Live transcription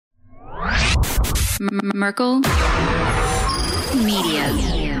Merkel Media.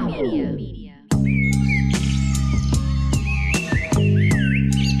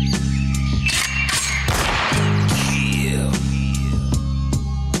 Kill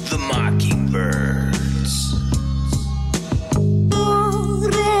the Mockingbirds.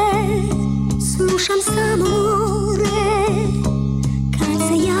 Slušam samore, kad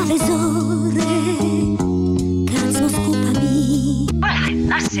se jave zore, kad smo skupa mi.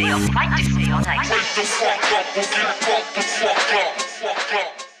 I say you'll fight this way all night.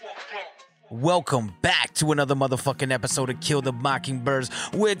 Welcome back to another motherfucking episode of Kill the Mockingbirds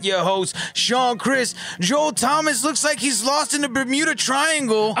with your host, Sean Chris. Joel Thomas looks like he's lost in the Bermuda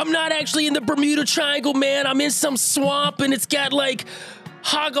Triangle. I'm not actually in the Bermuda Triangle, man. I'm in some swamp and it's got like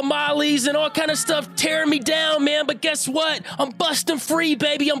hogamalis and all kind of stuff tearing me down, man. But guess what? I'm busting free,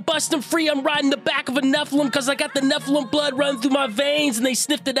 baby. I'm busting free. I'm riding the back of a Nephilim because I got the Nephilim blood running through my veins and they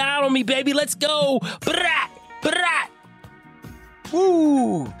sniffed it out on me, baby. Let's go. Brat, brat.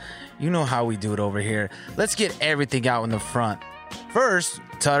 Woo! You know how we do it over here. Let's get everything out in the front. First,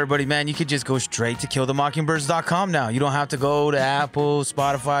 tell everybody, man, you could just go straight to killthemockingbirds.com now. You don't have to go to Apple,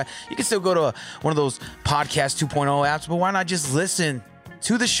 Spotify. You can still go to one of those Podcast 2.0 apps, but why not just listen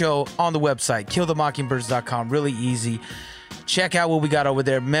to the show on the website, killthemockingbirds.com. Really easy. Check out what we got over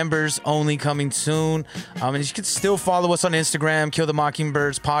there. Members only coming soon. And you can still follow us on Instagram, Kill the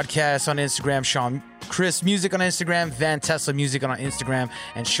Mockingbirds Podcast on Instagram, Sean Chris Music on Instagram, Van Tesla Music on Instagram,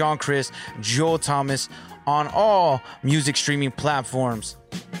 and Sean Chris, Joel Thomas on all music streaming platforms.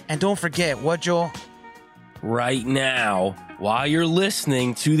 And don't forget, what, Joel? Right now, while you're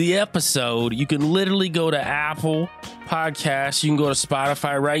listening to the episode, you can literally go to Apple Podcasts. You can go to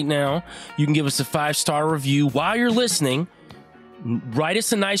Spotify right now. You can give us a 5-star review while you're listening. Write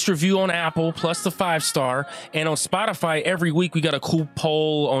us a nice review on Apple plus the 5-star, and on Spotify every week we got a cool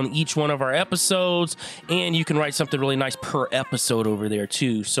poll on each one of our episodes, and you can write something really nice per episode over there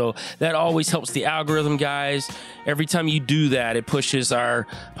too. So that always helps the algorithm, guys. Every time you do that, it pushes our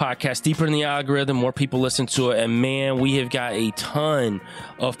podcast deeper in the algorithm. More people listen to it, and man, we have got a ton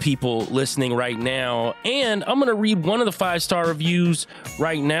of people listening right now. And I'm gonna read one of the 5-star reviews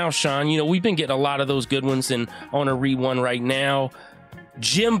right now, Sean. You know, we've been getting a lot of those good ones, and I want to read one right now.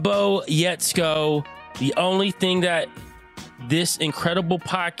 Jimbo Yetsko, the only thing that this incredible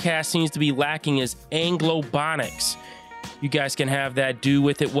podcast seems to be lacking is Anglobonics. You guys can have that. Do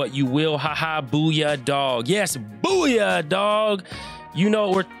with it what you will. Haha, booyah, dog. Yes, booyah, dog. You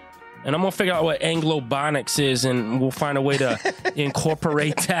know, and I'm going to figure out what Anglobonics is, and we'll find a way to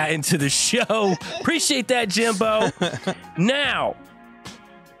incorporate that into the show. Appreciate that, Jimbo. Now,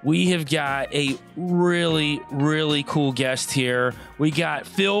 we have got a really, really cool guest here. We got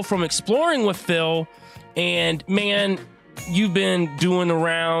Phill from Exploring with Phill. And man, you've been doing the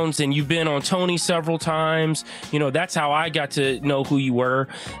rounds and you've been on Tony several times. You know, that's how I got to know who you were.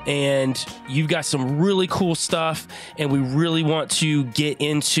 And you've got some really cool stuff. And we really want to get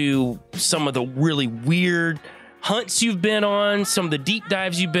into some of the really weird hunts you've been on, some of the deep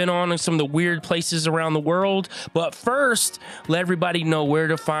dives you've been on, and some of the weird places around the world. But first, let everybody know where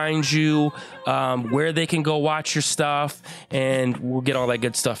to find you, where they can go watch your stuff, and we'll get all that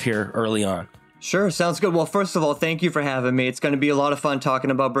good stuff here early on. Sure, sounds good. Well, first of all, thank you for having me. It's going to be a lot of fun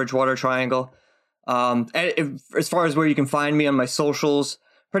talking about Bridgewater Triangle. As far as where you can find me on my socials,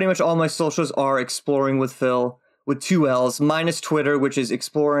 pretty much all my socials are Exploring with Phill with 2 L's, minus Twitter, which is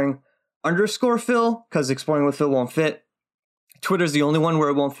Exploring_Phill, because Exploring with Phill won't fit. Twitter's the only one where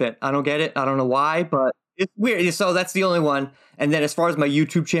it won't fit. I don't get it. I don't know why, but it's weird. So that's the only one. And then as far as my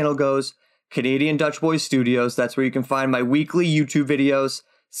YouTube channel goes, Canadian Dutch Boys Studios. That's where you can find my weekly YouTube videos,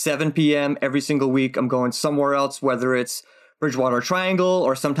 7 p.m. every single week. I'm going somewhere else, whether it's Bridgewater Triangle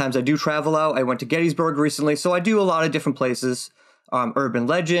or sometimes I do travel out. I went to Gettysburg recently, so I do a lot of different places. Urban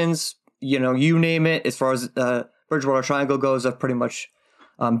legends, you know, you name it. As far as Bridgewater Triangle goes, I've pretty much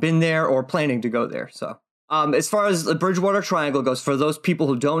been there or planning to go there. So as far as the Bridgewater Triangle goes, for those people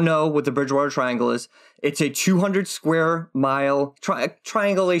who don't know what the Bridgewater Triangle is, it's a 200 square mile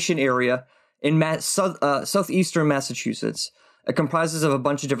triangulation area in southeastern Massachusetts. It comprises of a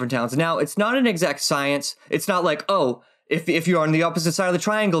bunch of different towns. Now, it's not an exact science. It's not like, oh, if you're on the opposite side of the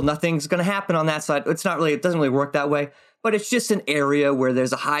triangle, nothing's going to happen on that side. It doesn't really work that way. But it's just an area where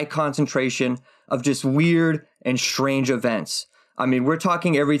there's a high concentration of just weird and strange events. I mean, we're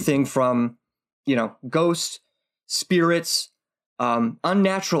talking everything from, you know, ghosts, spirits,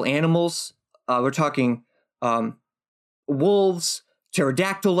 unnatural animals. We're talking wolves,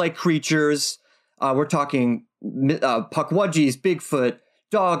 pterodactyl-like creatures. We're talking PUKWUDGIEs, Bigfoot,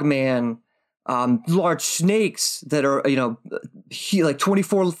 Dogman, large snakes that are, like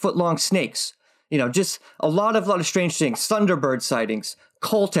 24-foot long snakes. just a lot of strange things, Thunderbird sightings,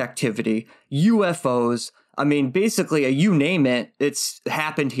 cult activity, UFOs. I mean, basically, you name it, it's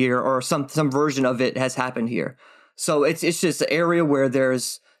happened here, or some version of it has happened here. So it's just an area where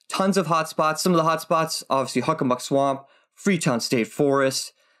there's tons of hotspots. Some of the hotspots, obviously, Huckamuck Swamp, Freetown State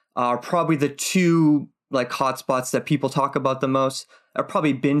Forest, are probably the two like hotspots that people talk about the most. I've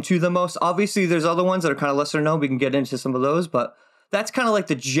probably been to the most. Obviously, there's other ones that are kind of lesser known. We can get into some of those, but that's kind of like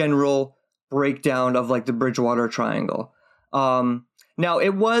the general breakdown of like the Bridgewater Triangle. Now,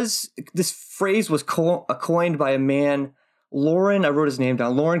 this phrase was coined by a man, I wrote his name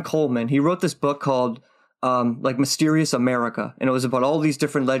down, Loren Coleman. He wrote this book called like Mysterious America, and it was about all these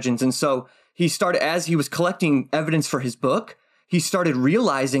different legends. And so he started, as he was collecting evidence for his book, he started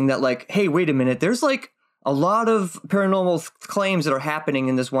realizing that like, hey, wait a minute, there's like a lot of paranormal claims that are happening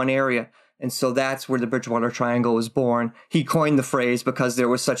in this one area. And so that's where the Bridgewater Triangle was born. He coined the phrase because there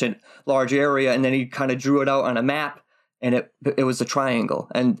was such a large area, and then he kind of drew it out on a map, and it was a triangle.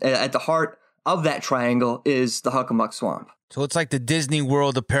 And at the heart of that triangle is the Huckamuck Swamp. So it's like the Disney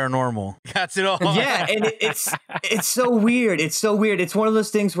World of paranormal. That's it all. Yeah, and it's so weird. It's so weird. It's one of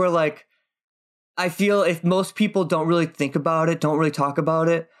those things where like I feel if most people don't really think about it, don't really talk about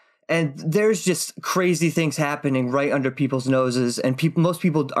it, and there's just crazy things happening right under people's noses, and most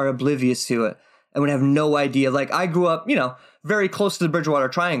people are oblivious to it and would have no idea. Like I grew up, very close to the Bridgewater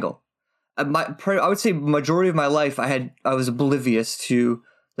Triangle. I would say majority of my life I was oblivious to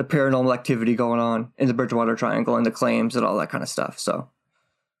the paranormal activity going on in the Bridgewater Triangle and the claims and all that kind of stuff. So,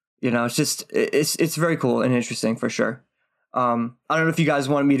 it's very cool and interesting for sure. I don't know if you guys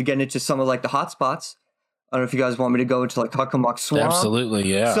want me to get into some of like the hot spots. I don't know if you guys want me to go into like Huckamuck Swamp.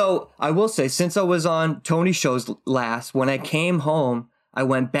 Absolutely, yeah. So I will say, since I was on Tony's shows last, when I came home, I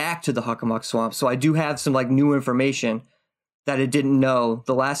went back to the Huckamuck Swamp. So I do have some like new information that I didn't know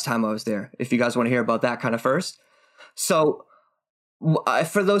the last time I was there. If you guys want to hear about that kind of first. So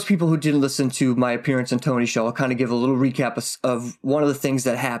for those people who didn't listen to my appearance on Tony's show, I'll kind of give a little recap of one of the things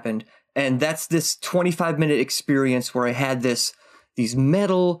that happened. And that's this 25-minute experience where I had these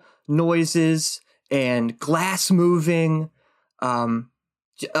metal noises and glass moving, a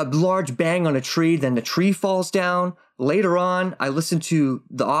large bang on a tree, then the tree falls down. Later on, I listen to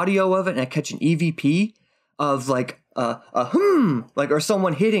the audio of it and I catch an EVP of like like, or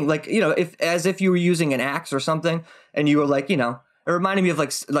someone hitting, like, as if you were using an axe or something, and you were like, it reminded me of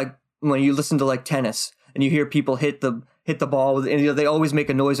like when you listen to like tennis and you hear people hit the ball with, and they always make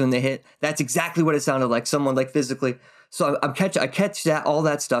a noise when they hit. That's exactly what it sounded like, someone like physically. So I catch that, all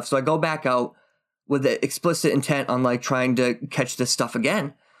that stuff. So I go back out with the explicit intent on like trying to catch this stuff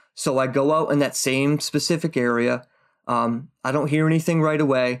again. So I go out in that same specific area. I don't hear anything right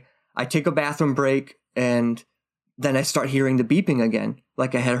away. I take a bathroom break, and then I start hearing the beeping again,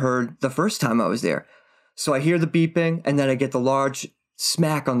 like I had heard the first time I was there. So I hear the beeping, and then I get the large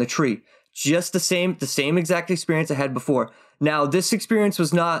smack on the tree. Just the same exact experience I had before. Now, this experience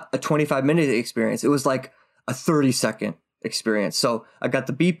was not a 25-minute experience. It was like a 30-second experience. So I got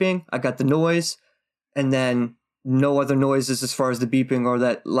the beeping, I got the noise, and then no other noises as far as the beeping or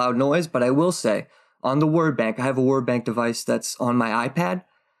that loud noise. But I will say, on the word bank, I have a word bank device that's on my iPad,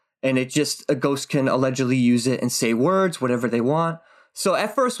 and a ghost can allegedly use it and say words, whatever they want. So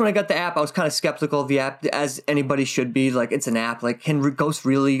at first, when I got the app, I was kind of skeptical of the app, as anybody should be. Like, it's an app. Like, can ghosts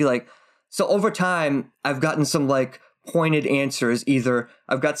really, like... So over time, I've gotten some, like, pointed answers. Either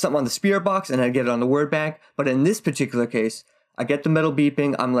I've got something on the spirit box, and I get it on the word bank. But in this particular case, I get the metal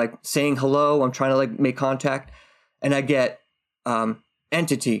beeping. I'm, like, saying hello. I'm trying to, like, make contact. And I get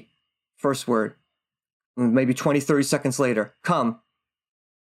entity, first word. Maybe 20, 30 seconds later, come.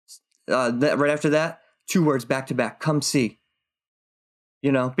 Right after that, 2 words back to back, come see.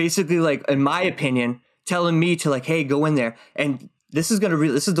 Basically, like, in my opinion, telling me to, like, hey, go in there. And this is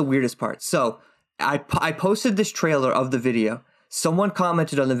the weirdest part. So I posted this trailer of the video. Someone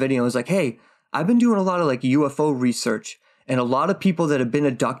commented on the video and was like, hey, I've been doing a lot of like UFO research, and a lot of people that have been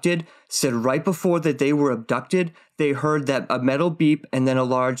abducted said right before that they were abducted, they heard that a metal beep and then a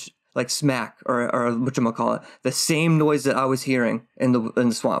large like smack or whatchamacallit, the same noise that I was hearing in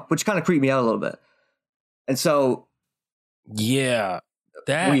the swamp, which kind of creeped me out a little bit. And so, yeah,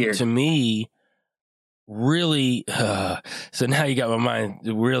 that weird. To me really, so now you got my mind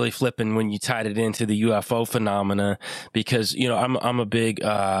really flipping when you tied it into the UFO phenomena, because, I'm a big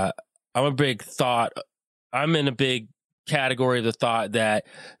category of the thought that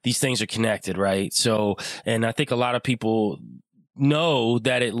these things are connected, right? So, and I think a lot of people know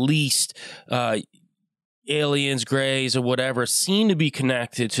that at least aliens, grays, or whatever seem to be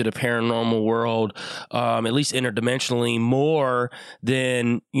connected to the paranormal world, at least interdimensionally, more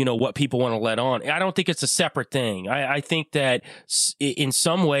than, you know, what people want to let on. I don't think it's a separate thing. I think that in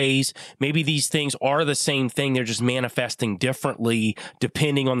some ways, maybe these things are the same thing. They're just manifesting differently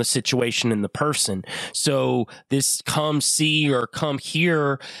depending on the situation and the person. So this come see or come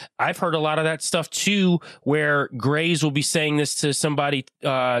here, I've heard a lot of that stuff too, where grays will be saying this to somebody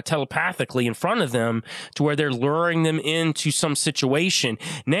telepathically in front of them, to where they're luring them into some situation.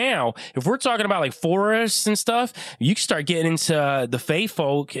 Now, if we're talking about like forests and stuff, you can start getting into the fae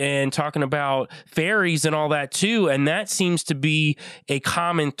folk and talking about fairies and all that too. And that seems to be a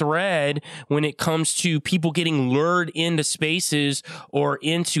common thread when it comes to people getting lured into spaces or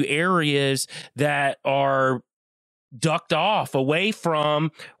into areas that are ducked off away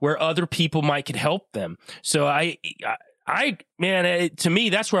from where other people might could help them. So man, to me,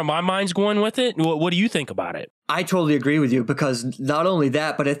 that's where my mind's going with it. What do you think about it? I totally agree with you, because not only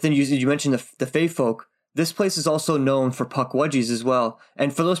that, but then you mentioned the fae folk. This place is also known for PUKWUDGIEs as well.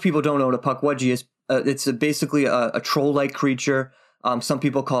 And for those people who don't know what a PUKWUDGIE is, it's basically a troll-like creature. Some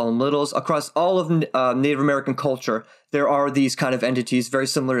people call them littles. Across all of Native American culture, there are these kind of entities very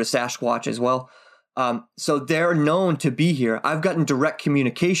similar to Sasquatch as well. So they're known to be here. I've gotten direct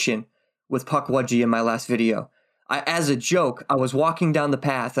communication with PUKWUDGIE in my last video. As a joke, I was walking down the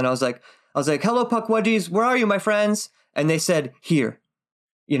path and I was like, hello, PUKWUDGIEs, where are you, my friends? And they said, here,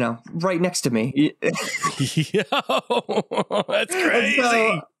 you know, right next to me. Yo, that's crazy.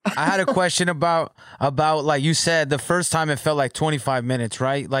 So, I had a question about like you said, the first time it felt like 25 minutes,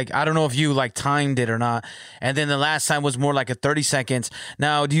 right? Like, I don't know if you like timed it or not. And then the last time was more like a 30 seconds.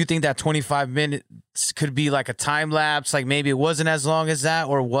 Now, do you think that 25 minutes could be like a time lapse? Like maybe it wasn't as long as that,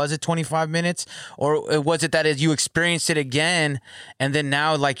 or was it 25 minutes? Or was it that as you experienced it again and then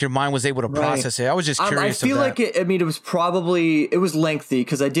now like your mind was able to process it? I was just curious. I feel like it was lengthy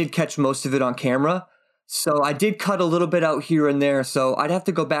because I did catch most of it on camera. So I did cut a little bit out here and there. So I'd have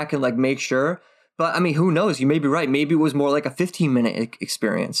to go back and like make sure. But I mean, who knows? You may be right. Maybe it was more like a 15-minute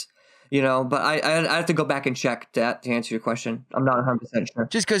experience, you know, but I have to go back and check that to answer your question. I'm not 100% sure.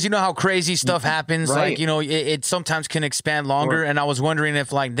 Just because you know how crazy stuff happens, Right. like, you know, it sometimes can expand longer. And I was wondering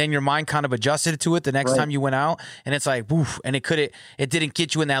if like then your mind kind of adjusted to it the next time you went out, and it's like, woof, and it didn't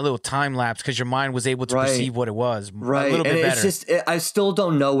get you in that little time lapse because your mind was able to perceive what it was. Right. A little bit better. It's just, I still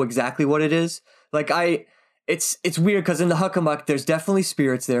don't know exactly what it is. Like it's weird because in the Hukkamuck, there's definitely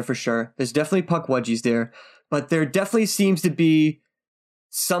spirits there for sure. There's definitely PUKWUDGIEs there, but there definitely seems to be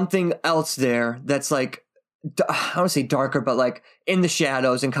something else there that's like, I don't want to say darker, but like in the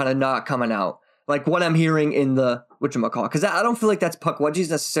shadows and kind of not coming out. Like what I'm hearing in the, whatchamacallit, because I don't feel like that's PUKWUDGIEs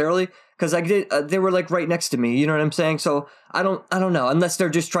necessarily, because they were like right next to me, you know what I'm saying? So I don't know, unless they're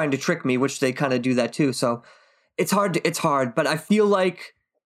just trying to trick me, which they kind of do that too. So it's hard, but I feel like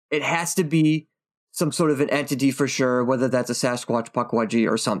it has to be some sort of an entity for sure, whether that's a Sasquatch, PUKWUDGIE,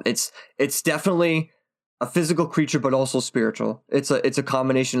 or something. It's definitely a physical creature, but also spiritual. It's a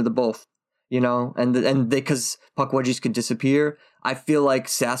combination of the both, you know. And because PUKWUDGIEs can disappear, I feel like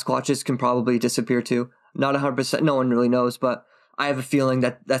Sasquatches can probably disappear too. Not 100%. No one really knows, but I have a feeling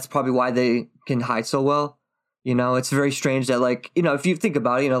that that's probably why they can hide so well. You know, it's very strange that, like, you know, if you think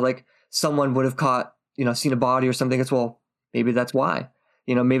about it, you know, like someone would have seen a body or something. It's, well, maybe that's why.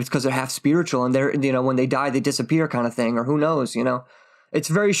 You know, maybe it's because they're half spiritual and they're, you know, when they die, they disappear kind of thing, or who knows, you know. It's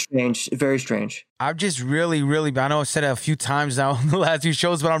very strange, very strange. I'm just really, I know I've said it a few times now in the last few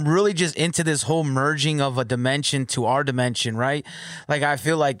shows, but I'm really just into this whole merging of a dimension to our dimension, right? Like, I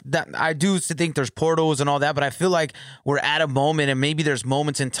feel like that, I do think there's portals and all that, but I feel like we're at a moment, and maybe there's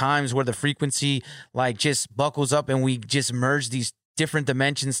moments and times where the frequency like just buckles up and we just merge these different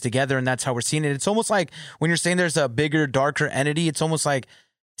dimensions together, and that's how we're seeing it. It's almost like when you're saying there's a bigger, darker entity, it's almost like,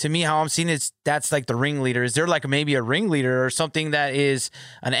 to me, how I'm seeing it, that's like the ringleader. Is there like maybe a ringleader or something that is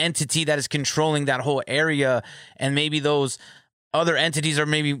an entity that is controlling that whole area, and maybe those other entities are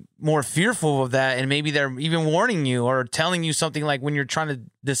maybe more fearful of that, and maybe they're even warning you or telling you something, like when you're trying to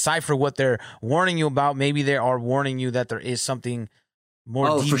decipher what they're warning you about, maybe they are warning you that there is something more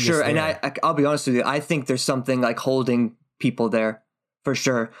devious for sure. there. And I'll be honest with you, I think there's something like holding people there for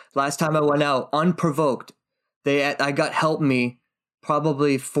sure. Last time I went out unprovoked, I got help me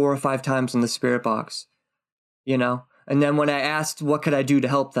probably 4 or 5 times in the spirit box, you know? And then when I asked what could I do to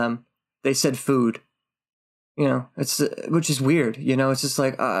help them, they said food, you know, which is weird, you know? It's just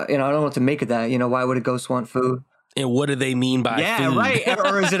like, you know, I don't know what to make of that. You know, why would a ghost want food? And what do they mean by food? Yeah, right.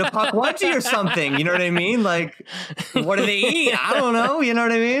 Or is it a PUKWUDGIE or something? You know what I mean? Like, what do they eat? I don't know. You know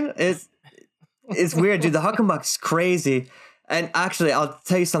what I mean? It's weird, dude. The Hukkamuck's crazy. And actually, I'll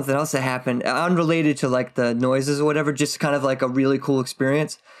tell you something else that happened, unrelated to like the noises or whatever, just kind of like a really cool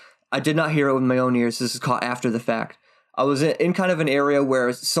experience. I did not hear it with my own ears. This is caught after the fact. I was in kind of an area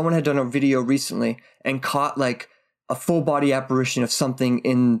where someone had done a video recently and caught like a full body apparition of something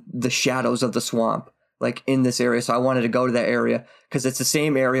in the shadows of the swamp, like in this area. So I wanted to go to that area because it's the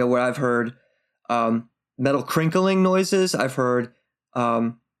same area where I've heard metal crinkling noises. I've heard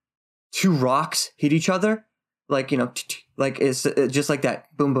two rocks hit each other, like, like it's just like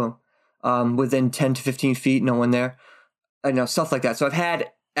that, boom, boom, within 10 to 15 feet, no one there. I know, stuff like that. So I've had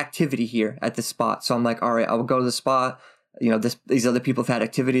activity here at this spot. So I'm like, all right, I will go to the spot. These other people have had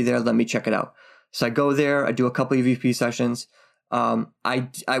activity there. Let me check it out. So I go there. I do a couple EVP sessions.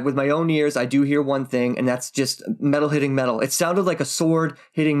 I with my own ears, I do hear one thing, and that's just metal hitting metal. It sounded like a sword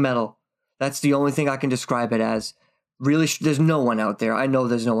hitting metal. That's the only thing I can describe it as. Really, there's no one out there. I know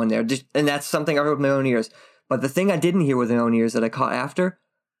there's no one there. And that's something I heard with my own ears. But the thing I didn't hear with my own ears that I caught after,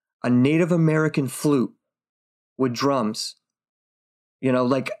 a Native American flute with drums.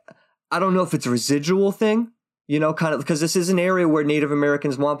 Like, I don't know if it's a residual thing, kind of, because this is an area where Native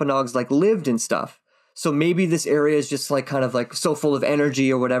Americans, Wampanoags, like lived and stuff. So maybe this area is just like kind of like so full of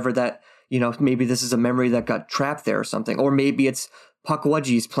energy or whatever that, maybe this is a memory that got trapped there or something. Or maybe it's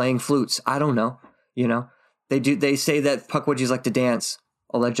PUKWUDGIEs playing flutes. I don't know. They say that PUKWUDGIEs like to dance,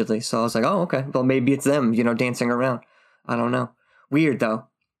 allegedly. So I was like, oh, okay. Well, maybe it's them, dancing around. I don't know. Weird though.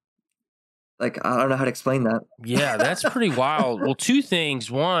 Like, I don't know how to explain that. Yeah, that's pretty wild. Well, two things.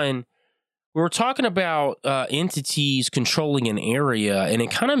 One, we were talking about entities controlling an area, and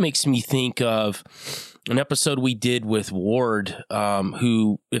it kind of makes me think of an episode we did with Ward,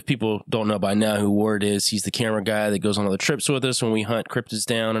 who, if people don't know by now who Ward is, he's the camera guy that goes on all the trips with us when we hunt cryptids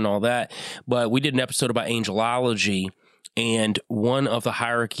down and all that. But we did an episode about angelology. And one of the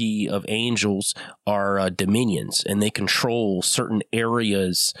hierarchy of angels are dominions, and they control certain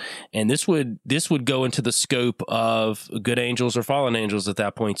areas. And this would go into the scope of good angels or fallen angels at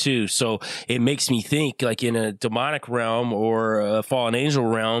that point too. So it makes me think, like, in a demonic realm or a fallen angel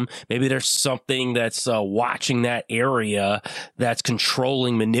realm, maybe there's something that's watching that area, that's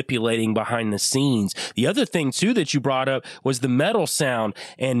controlling, manipulating behind the scenes. The other thing too that you brought up was the metal sound.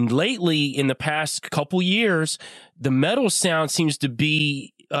 And lately, in the past couple years, the metal sound seems to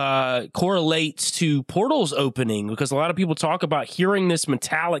be correlates to portals opening, because a lot of people talk about hearing this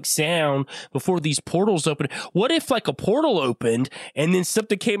metallic sound before these portals open. What if like a portal opened and then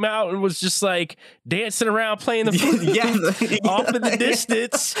something came out and was just like dancing around playing the flute off in the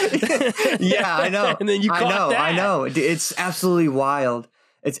distance? Yeah, I know. And then you caught that. I know. It's absolutely wild.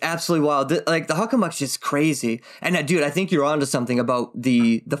 It's absolutely wild. Like, the Huckamuck's just crazy. And dude, I think you're onto something about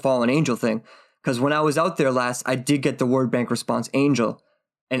the fallen angel thing. Because when I was out there last, I did get the word bank response angel.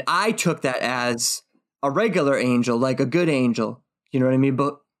 And I took that as a regular angel, like a good angel. You know what I mean?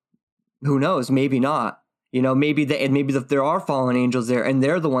 But who knows? Maybe not. Maybe there are fallen angels there, and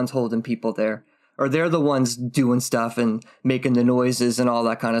they're the ones holding people there. Or they're the ones doing stuff and making the noises and all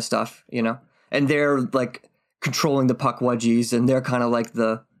that kind of stuff, And they're like controlling the PUKWUDGIEs, and they're kind of like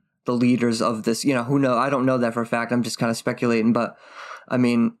the leaders of this. Who knows? I don't know that for a fact. I'm just kind of speculating. But I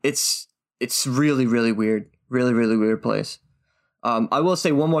mean, it's really, really weird. Really, really weird place. I will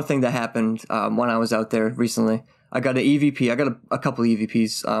say one more thing that happened when I was out there recently. I got an EVP. I got a couple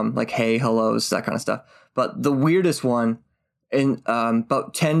EVPs, like hey, hellos, that kind of stuff. But the weirdest one, in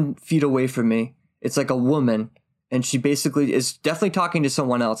about 10 feet away from me, it's like a woman, and she basically is definitely talking to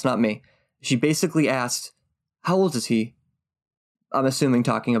someone else, not me. She basically asked, how old is he? I'm assuming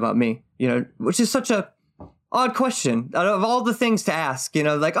talking about me, which is such a odd question out of all the things to ask,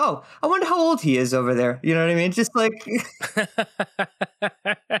 like, oh, I wonder how old he is over there. You know what I mean? Just like, you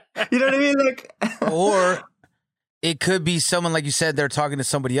know what I mean? Like, or it could be someone, like you said, they're talking to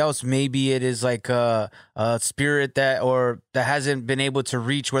somebody else. Maybe it is like a spirit that hasn't been able to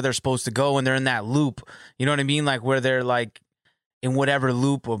reach where they're supposed to go, and they're in that loop. You know what I mean? Like, where they're like in whatever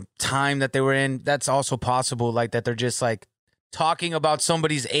loop of time that they were in. That's also possible. Like, that they're just like talking about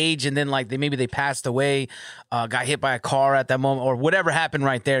somebody's age, and then like maybe they passed away, got hit by a car at that moment, or whatever happened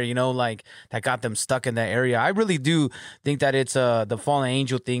right there, like that got them stuck in that area. I really do think that it's the fallen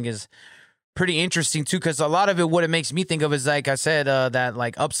angel thing is pretty interesting too, because a lot of it, what it makes me think of is, like I said, that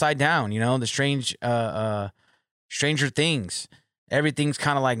like upside down, the strange Stranger Things. Everything's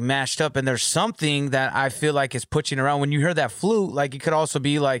kind of like mashed up, and there's something that I feel like is pushing around. When you hear that flute, like, it could also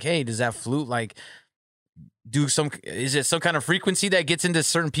be like, hey, does that flute like is it some kind of frequency that gets into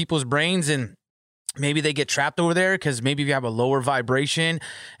certain people's brains, and maybe they get trapped over there? Because maybe if you have a lower vibration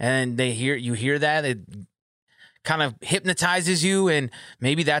and you hear that, it kind of hypnotizes you, and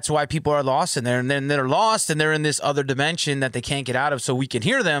maybe that's why people are lost in there, and then they're lost and they're in this other dimension that they can't get out of, so we can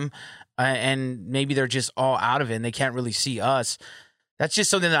hear them, and maybe they're just all out of it and they can't really see us. That's just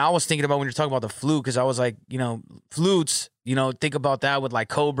something that I was thinking about when you're talking about the flute, because I was like, flutes, think about that with like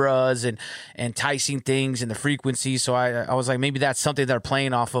cobras and enticing things and the frequency. So I was like, maybe that's something they're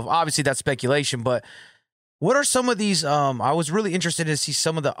playing off of. Obviously that's speculation, but what are some of these, I was really interested to see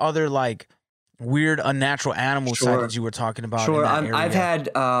some of the other like weird unnatural animal sightings you were talking about. Sure. I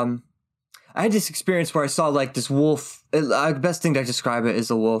had this experience where I saw like this wolf. The best thing to describe it is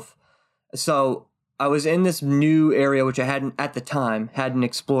a wolf. So I was in this new area, which I hadn't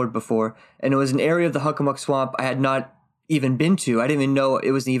explored before. And it was an area of the Hockomock Swamp I had not even been to. I didn't even know it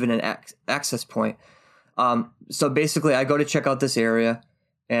was even an access point. So basically I go to check out this area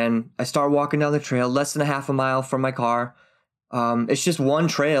and I start walking down the trail, less than a half a mile from my car. It's just one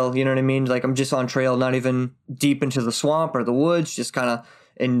trail, you know what I mean? Like I'm just on trail, not even deep into the swamp or the woods, just kind of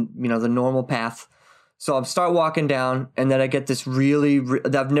in, the normal path. So I start walking down, and then I get this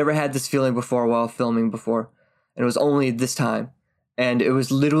I've never had this feeling before while filming before. And it was only this time. And it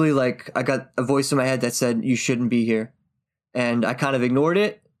was literally like I got a voice in my head that said, you shouldn't be here. And I kind of ignored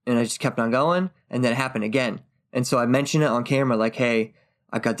it, and I just kept on going, and then it happened again. And so I mentioned it on camera, like, hey,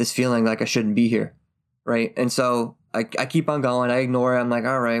 I got this feeling like I shouldn't be here, right? And so I keep on going. I ignore it. I'm like,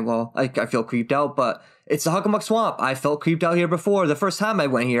 all right, well, I feel creeped out, but it's the Hockomock Swamp. I felt creeped out here before. The first time I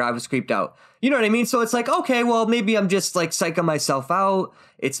went here, I was creeped out. You know what I mean? So it's like, okay, well, maybe I'm just like psyching myself out.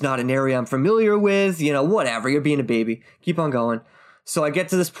 It's not an area I'm familiar with, whatever. You're being a baby. Keep on going. So I get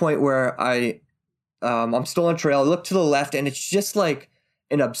to this point where I'm still on trail. I look to the left, and it's just like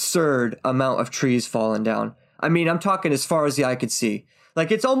an absurd amount of trees falling down. I mean, I'm talking as far as the eye could see.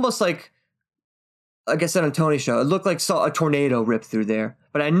 Like, it's almost like I said on Tony's show, it looked like saw a tornado rip through there.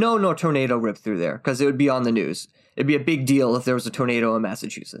 But I know no tornado ripped through there because it would be on the news. It'd be a big deal if there was a tornado in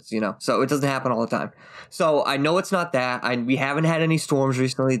Massachusetts, So it doesn't happen all the time. So I know it's not that. We haven't had any storms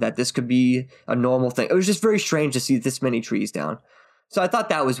recently that this could be a normal thing. It was just very strange to see this many trees down. So I thought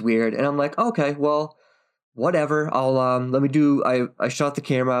that was weird. And I'm like, okay, well, whatever. I'll I shot the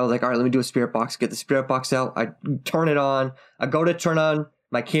camera. I was like, all right, let me do a spirit box. Get the spirit box out. I turn it on. I go to turn on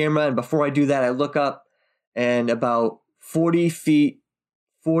my camera, and before I do that, I look up, and about 45 feet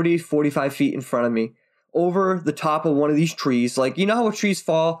in front of me, over the top of one of these trees, like, how trees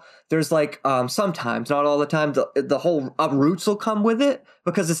fall, there's like, sometimes, not all the time, the whole roots will come with it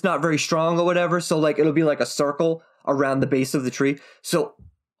because it's not very strong or whatever. So like, it'll be like a circle around the base of the tree. So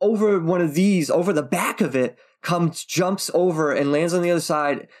over one of these, over the back of it, jumps over and lands on the other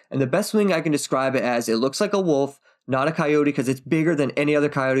side. And the best thing I can describe it as, it looks like a wolf, not a coyote, because it's bigger than any other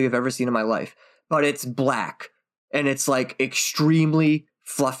coyote I've ever seen in my life. But it's black, and it's like extremely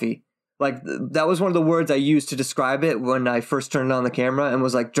fluffy. Like that was one of the words I used to describe it when I first turned on the camera and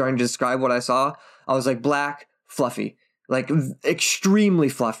was like trying to describe what I saw. I was like, black, fluffy, like extremely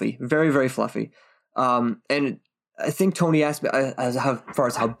fluffy, very, very fluffy. And I think Tony asked me as far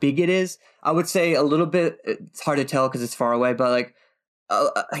as how big it is. I would say a little bit. It's hard to tell because it's far away, but like,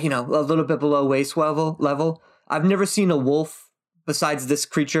 a little bit below waist level. I've never seen a wolf besides this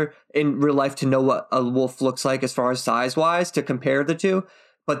creature in real life to know what a wolf looks like as far as size wise to compare the two.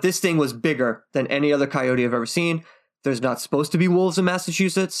 But this thing was bigger than any other coyote I've ever seen. There's not supposed to be wolves in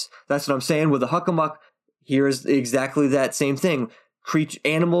Massachusetts. That's what I'm saying with the Hockomock. Here's exactly that same thing.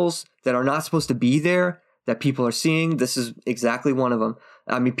 Animals that are not supposed to be there that people are seeing. This is exactly one of them.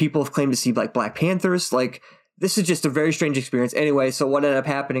 I mean, people have claimed to see like Black Panthers. Like, this is just a very strange experience. Anyway, so what ended up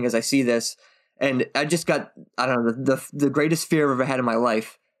happening is I see this, and I just got, I don't know, the greatest fear I've ever had in my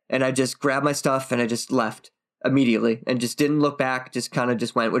life. And I just grabbed my stuff and I just left immediately and just didn't look back, just kind of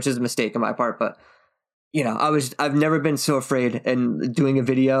just went, which is a mistake on my part. But, I've never been so afraid in doing a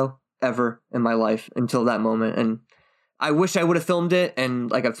video ever in my life until that moment. And I wish I would have filmed it and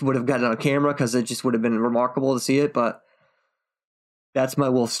like I would have gotten it on camera because it just would have been remarkable to see it. But that's my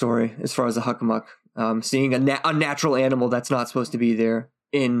wolf story as far as the Hockomock. Seeing a unnatural animal that's not supposed to be there.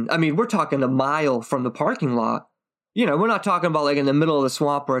 We're talking a mile from the parking lot. We're not talking about like in the middle of the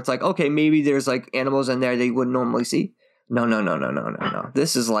swamp where it's like, okay, maybe there's like animals in there that you wouldn't normally see. No.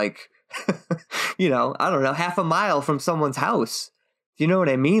 This is like, I don't know, half a mile from someone's house. Do you know what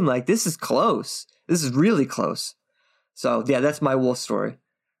I mean? Like, this is close. This is really close. So yeah, that's my wolf story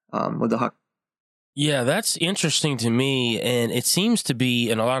with the Huck. Yeah, that's interesting to me. And it seems to be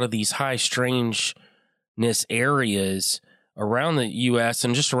in a lot of these high strangeness areas around the U.S.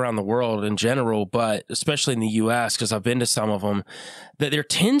 and just around the world in general, but especially in the U.S., because I've been to some of them, that there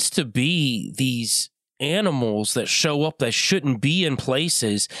tends to be these animals that show up that shouldn't be in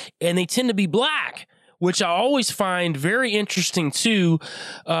places, and they tend to be black, which I always find very interesting too.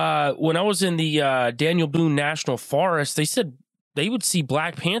 When I was in the Daniel Boone National Forest, they said they would see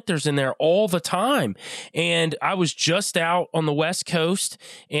black panthers in there all the time. And I was just out on the West Coast,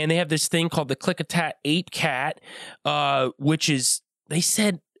 and they have this thing called the Klickitat ape cat, which is, they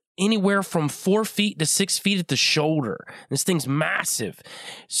said, anywhere from 4 feet to 6 feet at the shoulder. This thing's massive.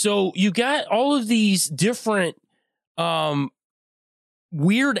 So you got all of these different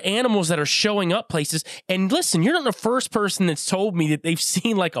weird animals that are showing up places. And listen, you're not the first person that's told me that they've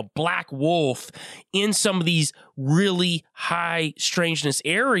seen like a black wolf in some of these really high strangeness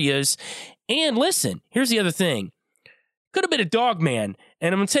areas. And listen, here's the other thing. Could have been a dog man.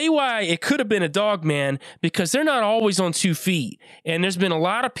 And I'm going to tell you why it could have been a dog man, because they're not always on 2 feet. And there's been a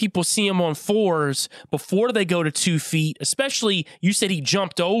lot of people see them on 4s before they go to 2 feet, especially you said he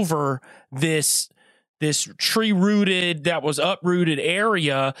jumped over this tree-rooted, that was uprooted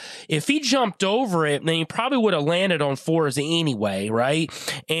area. If he jumped over it, then he probably would have landed on 4s anyway, right?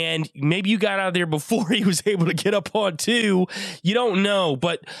 And maybe you got out of there before he was able to get up on 2. You don't know.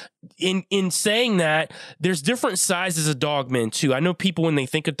 But in saying that, there's different sizes of dogmen too. I know people, when they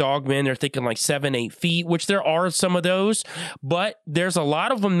think of dogmen, they're thinking like 7-8 feet, which there are some of those, but there's a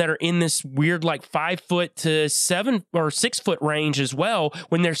lot of them that are in this weird like 5 foot to 7 or 6 foot range as well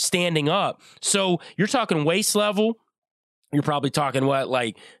when they're standing up. So you're talking waist level, you're probably talking what,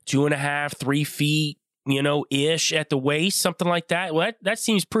 like 2.5, 3 feet, ish at the waist, something like that. Well, that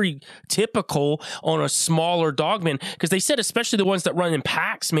seems pretty typical on a smaller dogman, because they said especially the ones that run in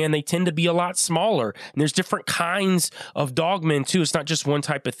packs, man, they tend to be a lot smaller. And there's different kinds of dogmen too. It's not just one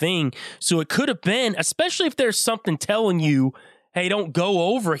type of thing. So it could have been, especially if there's something telling you, hey, don't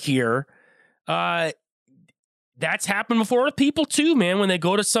go over here. That's happened before with people too, man, when they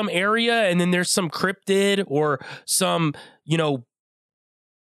go to some area and then there's some cryptid or some,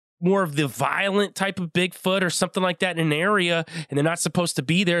 more of the violent type of Bigfoot or something like that in an area, and they're not supposed to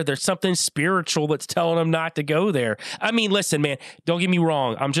be there. There's something spiritual that's telling them not to go there. I mean, listen, man, don't get me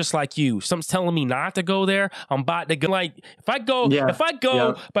wrong. I'm just like you. Something's telling me not to go there. I'm about to go. Like, if I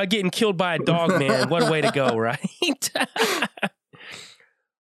go by getting killed by a dog, man, what a way to go, right?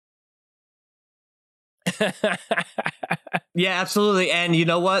 Yeah, absolutely. And you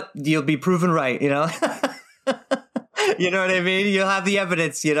know what? You'll be proven right, You know what I mean? You'll have the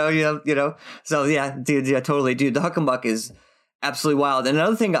evidence, So yeah, dude, yeah, totally, dude. The Hockomock is absolutely wild. And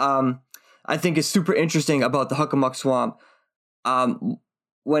another thing, I think is super interesting about the Hockomock Swamp.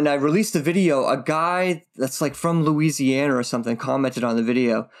 When I released the video, a guy that's like from Louisiana or something commented on the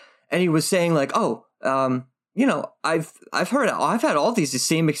video, and he was saying like, I've had all these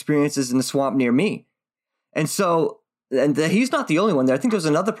same experiences in the swamp near me, and so, and he's not the only one there. I think there was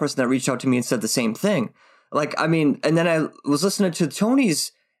another person that reached out to me and said the same thing. Like, I mean, and then I was listening to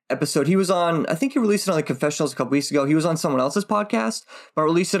Tony's episode. He was on, I think he released it on the Confessionals a couple weeks ago. He was on someone else's podcast, but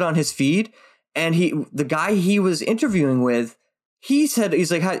released it on his feed. And the guy he was interviewing with, he said,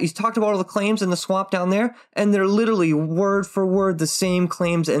 he's talked about all the claims in the swamp down there, and they're literally word for word the same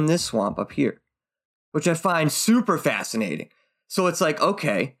claims in this swamp up here, which I find super fascinating. So it's like,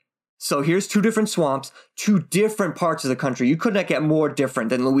 okay, so here's 2 different swamps, 2 different parts of the country. You could not get more different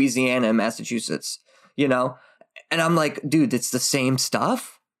than Louisiana and Massachusetts. And I'm like, dude, it's the same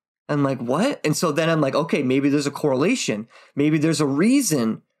stuff. I'm like, what? And so then I'm like, okay, maybe there's a correlation. Maybe there's a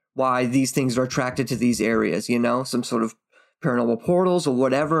reason why these things are attracted to these areas, some sort of paranormal portals or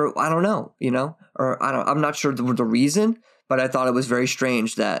whatever. I don't know, or I'm not sure the reason, but I thought it was very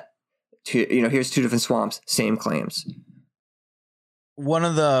strange that, here's 2 different swamps, same claims. One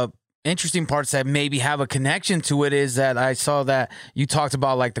of the interesting parts that maybe have a connection to it is that I saw that you talked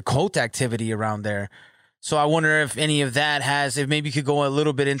about like the cult activity around there. So I wonder if any of that if maybe you could go a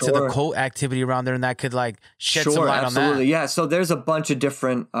little bit into the cult activity around there, and that could like shed some light on that. Absolutely. Yeah. So there's a bunch of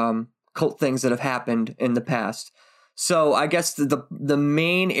different cult things that have happened in the past. So I guess the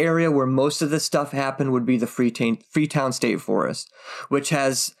main area where most of this stuff happened would be the Freetown State Forest, which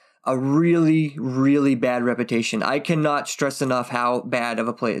has a really, really bad reputation. I cannot stress enough how bad of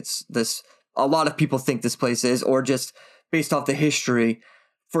a place a lot of people think this place is, or just based off the history.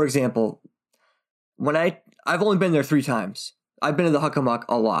 For example, I've only been there 3 times. I've been to the Hockomock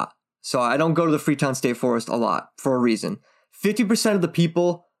a lot. So I don't go to the Freetown State Forest a lot for a reason. 50% of the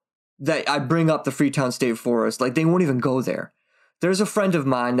people that I bring up the Freetown State Forest, like, they won't even go there. There's a friend of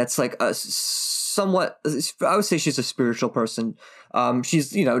mine that's like a somewhat, I would say she's a spiritual person.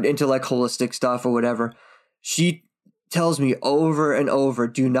 She's, into like holistic stuff or whatever. She tells me over and over,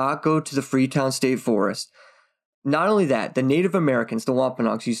 do not go to the Freetown State Forest. Not only that, the Native Americans, the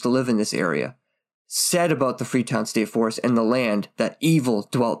Wampanoags, used to live in this area, said about the Freetown State Forest and the land that evil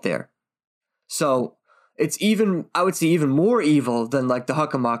dwelt there. So I would say even more evil than like the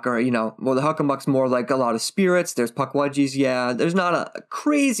Huckamuck, or, well, the Huckamuck's more like a lot of spirits. There's PUKWUDGIEs. Yeah. There's not a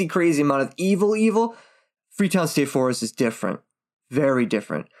crazy amount of evil. Freetown State Forest is different. Very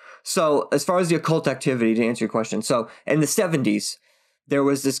different. So as far as the occult activity, to answer your question. So in the 70s, there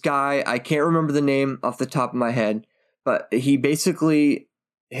was this guy, I can't remember the name off the top of my head, but he basically,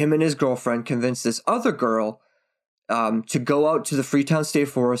 him and his girlfriend convinced this other girl to go out to the Freetown State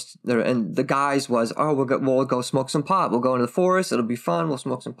Forest, and the guys was, oh, we'll go smoke some pot. We'll go into the forest. It'll be fun. We'll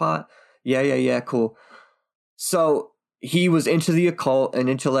smoke some pot. Yeah, cool. So he was into the occult and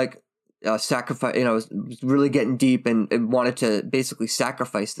into like sacrifice. Was really getting deep and wanted to basically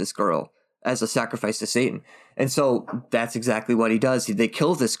sacrifice this girl as a sacrifice to Satan. And so that's exactly what he does. They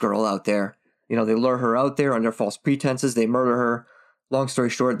kill this girl out there. They lure her out there under false pretenses. They murder her. Long story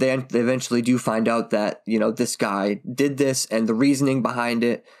short, they eventually do find out that, this guy did this and the reasoning behind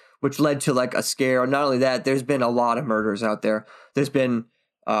it, which led to like a scare. Not only that, there's been a lot of murders out there. There's been,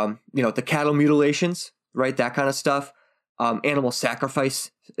 the cattle mutilations, right? That kind of stuff. Animal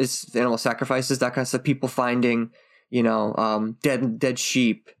sacrifices, that kind of stuff. People finding, dead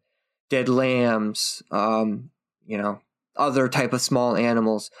sheep, dead lambs, other type of small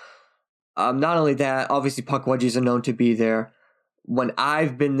animals. Not only that, obviously PUKWUDGIEs are known to be there. When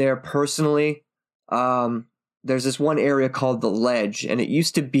I've been there personally, there's this one area called the Ledge, and it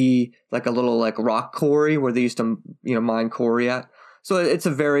used to be like a little like rock quarry where they used to, mine quarry at. So it's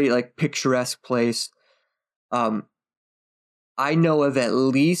a very like picturesque place. I know of at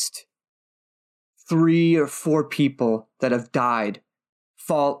least 3 or 4 people that have died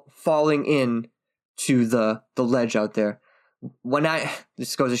falling in to the ledge out there.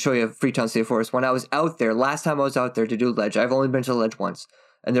 This goes to show you Freetown State Forest. When I was out there, last time I was out there to do ledge, I've only been to the ledge once.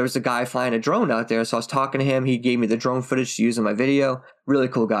 And there was a guy flying a drone out there. So I was talking to him. He gave me the drone footage to use in my video. Really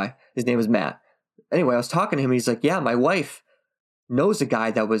cool guy. His name was Matt. Anyway, I was talking to him. He's like, yeah, my wife knows a guy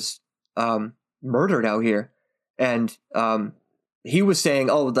that was murdered out here. And he was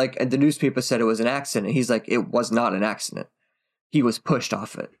saying, oh, like, and the newspaper said it was an accident. He's like, it was not an accident. He was pushed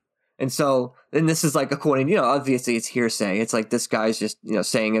off it. And so, and this is like according, obviously it's hearsay. It's like this guy's just,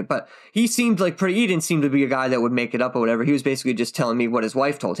 saying it. But he seemed like he didn't seem to be a guy that would make it up or whatever. He was basically just telling me what his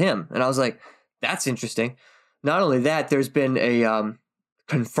wife told him. And I was like, that's interesting. Not only that, there's been a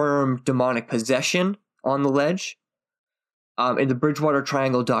confirmed demonic possession on the ledge. In the Bridgewater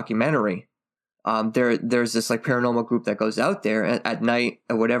Triangle documentary, there's this like paranormal group that goes out there at night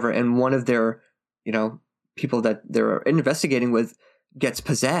or whatever. And one of their, people that they're investigating with gets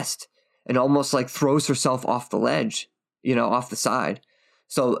possessed and almost like throws herself off the ledge, off the side.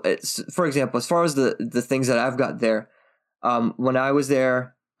 So it's, for example, as far as the things that I've got there, when I was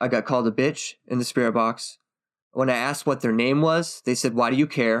there, I got called a bitch in the spirit box. When I asked what their name was, they said, why do you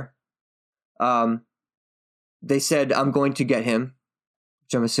care? They said, I'm going to get him,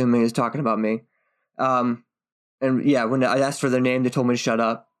 which I'm assuming is talking about me. And yeah, when I asked for their name, they told me to shut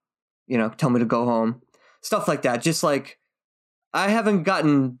up, tell me to go home, stuff like that. Just like, I haven't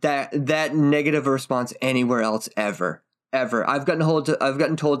gotten that negative a response anywhere else ever. I've gotten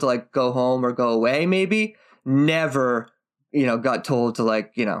told to like go home or go away, maybe. Never, got told to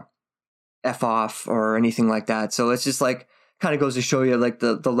like, F off or anything like that. So it's just like kind of goes to show you like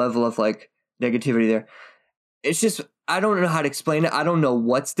the level of like negativity there. It's just, I don't know how to explain it. I don't know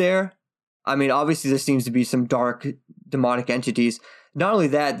what's there. I mean, obviously there seems to be some dark demonic entities. Not only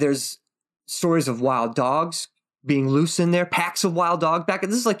that, there's stories of wild dogs being loose in there, packs of wild dogs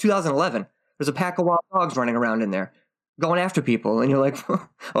this is like 2011. There's a pack of wild dogs running around in there, going after people, and you're like,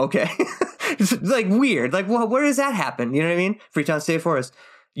 okay, it's like weird. Like, well, where does that happen? You know what I mean? Freetown State Forest,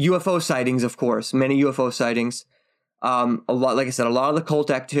 UFO sightings, of course, many UFO sightings. A lot, like I said, a lot of the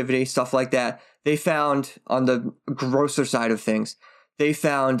cult activity, stuff like that. They found on the grosser side of things, they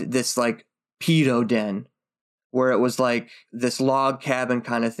found this like pedo den, where it was like this log cabin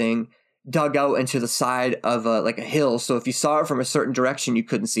kind of thing, dug out into the side of like a hill. So if you saw it from a certain direction, you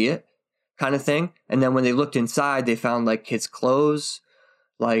couldn't see it, kind of thing. And then when they looked inside, they found like kids' clothes,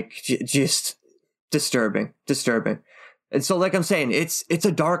 like just disturbing. And so, like I'm saying, it's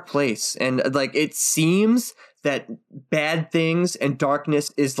a dark place, and like it seems that bad things and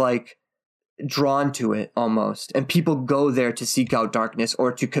darkness is like drawn to it almost, and people go there to seek out darkness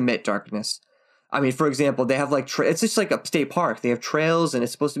or to commit darkness. I mean, for example, they have like, it's just like a state park. They have trails and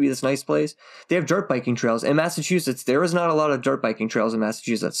it's supposed to be this nice place. They have dirt biking trails. In Massachusetts, there is not a lot of dirt biking trails in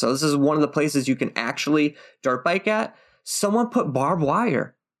Massachusetts. So this is one of the places you can actually dirt bike at. Someone put barbed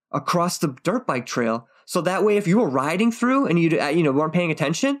wire across the dirt bike trail. So that way, if you were riding through and you weren't paying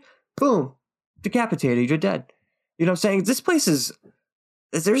attention, boom, decapitated, you're dead. You know what I'm saying? This place is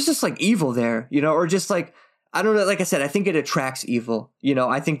there's just like evil there, you know, or just like, I don't know. Like I said, I think it attracts evil. You know,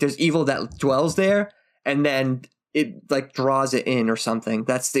 I think there's evil that dwells there, and then it like draws it in or something.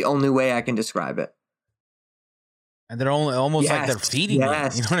 That's the only way I can describe it. And they're only almost like they're feeding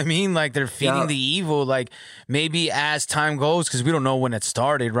it. You know what I mean? Like they're feeding the evil. Like maybe as time goes, because we don't know when it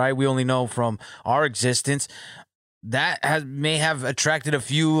started, right? We only know from our existence. That may have attracted a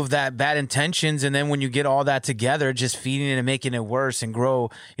few of that bad intentions, and then when you get all that together, just feeding it and making it worse and grow.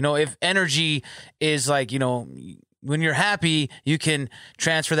 You know, if energy is like, you know, when you're happy, you can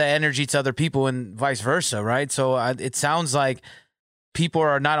transfer that energy to other people and vice versa, right? So it sounds like people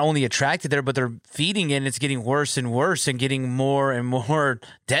are not only attracted there, but they're feeding it, and it's getting worse and worse and getting more and more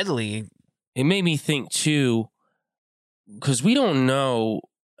deadly. It made me think too, because we don't know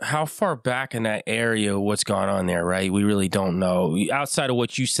how far back in that area what's gone on there, right? We really don't know. Outside of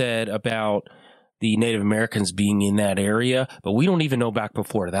what you said about the Native Americans being in that area, but we don't even know back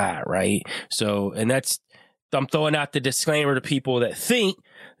before that, right? So, and I'm throwing out the disclaimer to people that think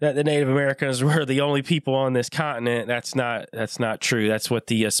that the Native Americans were the only people on this continent. That's not true. That's what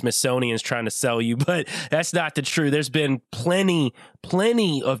the Smithsonian's trying to sell you, but that's not the truth. There's been plenty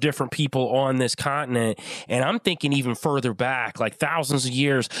of different people on this continent, and I'm thinking even further back, like thousands of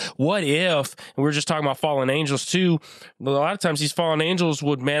years. What if, and we were just talking about fallen angels too, a lot of times these fallen angels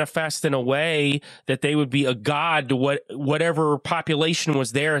would manifest in a way that they would be a god to whatever population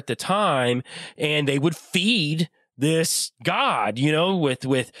was there at the time, and they would feed this god, you know, with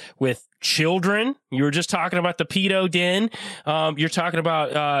children. You were just talking about the pedo den. You're talking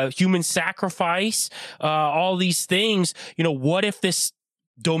about human sacrifice, all these things. You know, what if this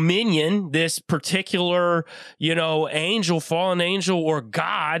dominion, this particular, you know, angel, fallen angel, or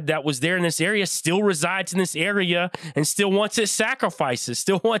god that was there in this area still resides in this area and still wants its sacrifices,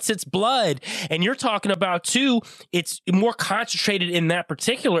 still wants its blood? And you're talking about too, it's more concentrated in that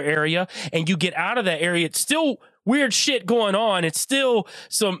particular area, and you get out of that area, it's still weird shit going on. It's still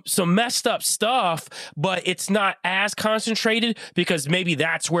some messed up stuff, but it's not as concentrated, because maybe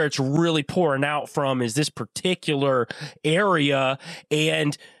that's where it's really pouring out from, is this particular area.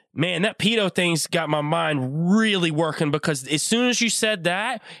 And man, that pedo thing's got my mind really working, because as soon as you said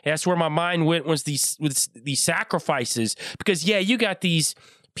that, that's where my mind went, was these sacrifices. Because yeah, you got these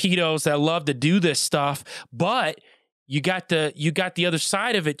pedos that love to do this stuff, but you got the other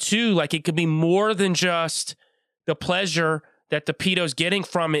side of it too. Like it could be more than just the pleasure that the pedo's getting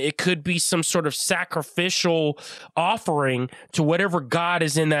from it. It could be some sort of sacrificial offering to whatever god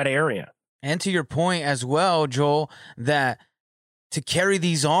is in that area. And to your point as well, Joel, that to carry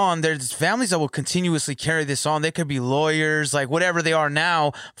these on, there's families that will continuously carry this on. They could be lawyers, like whatever they are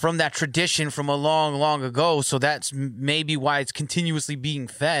now, from that tradition from a long, long ago. So that's maybe why it's continuously being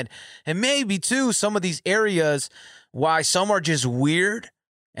fed. And maybe too, some of these areas, why some are just weird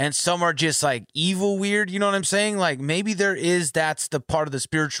and some are just like evil weird, you know what I'm saying? Like maybe that's the part of the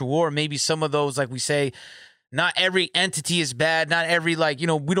spiritual war. Maybe some of those, like we say, not every entity is bad. Not every, like, you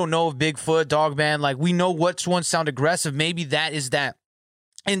know, we don't know if Bigfoot, Dogman, like we know which ones sound aggressive. Maybe that is that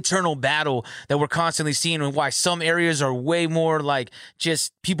internal battle that we're constantly seeing, and why some areas are way more like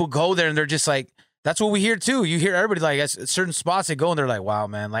just people go there and they're just like, that's what we hear too. You hear everybody like at certain spots they go and they're like, wow,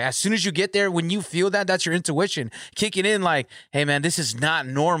 man. Like as soon as you get there, when you feel that, that's your intuition kicking in. Like, hey, man, this is not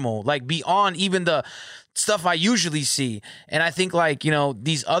normal. Like beyond even the stuff I usually see. And I think like, you know,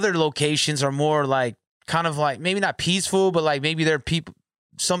 these other locations are more like kind of like maybe not peaceful, but like maybe they're people,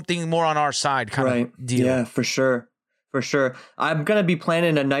 something more on our side kind of deal. Yeah, for sure. For sure. I'm going to be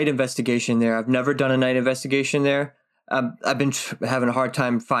planning a night investigation there. I've never done a night investigation there. I've been having a hard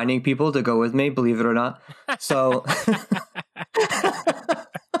time finding people to go with me, believe it or not. So,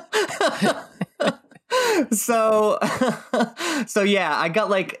 so yeah, I got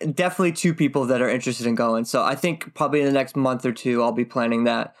like definitely 2 people that are interested in going. So I think probably in the next month or 2, I'll be planning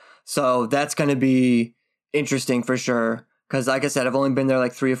that. So that's going to be interesting for sure. Because like I said, I've only been there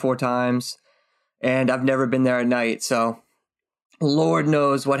like 3 or 4 times, and I've never been there at night. So Lord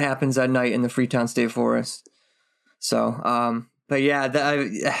knows what happens at night in the Freetown State Forest. So, but yeah,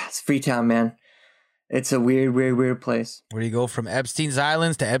 it's Freetown, man. It's a weird place. Where you go from Epstein's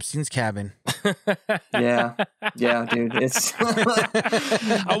Islands to Epstein's cabin. Yeah, dude. It's.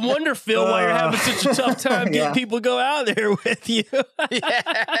 I wonder, Phill, why you're having such a tough time getting people to go out there with you. Yeah,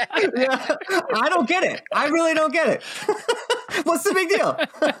 I don't get it. I really don't get it. What's the big deal?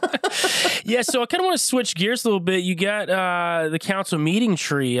 Yeah, so I kind of want to switch gears a little bit. You got the council meeting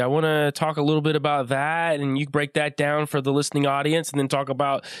tree. I want to talk a little bit about that, and you break that down for the listening audience, and then talk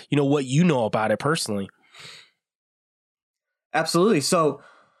about, you know, what you know about it personally. Absolutely. So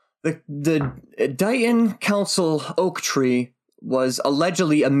the Dighton Council oak tree was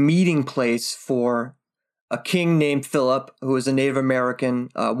allegedly a meeting place for a king named Philip, who was a Native American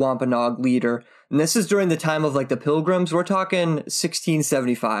Wampanoag leader. And this is during the time of like the Pilgrims. We're talking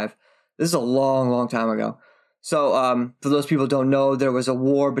 1675. This is a long, long time ago. So for those people who don't know, there was a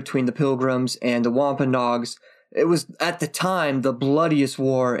war between the Pilgrims and the Wampanoags. It was at the time the bloodiest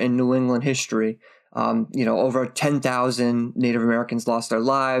war in New England history. Over 10,000 Native Americans lost their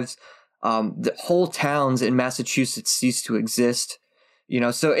lives. The whole towns in Massachusetts ceased to exist.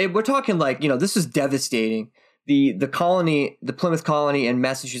 We're talking like, this is devastating. The colony, the Plymouth colony and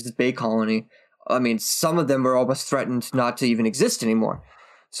Massachusetts Bay colony, I mean, some of them were almost threatened not to even exist anymore.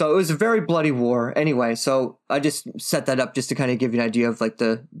 So it was a very bloody war. Anyway, so I just set that up just to kind of give you an idea of like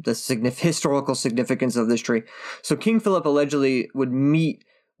the historical significance of this tree. So King Philip allegedly would meet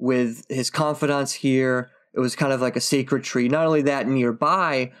with his confidants here. It was kind of like a sacred tree. Not only that,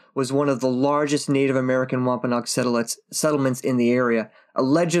 nearby was one of the largest Native American Wampanoag settlements in the area.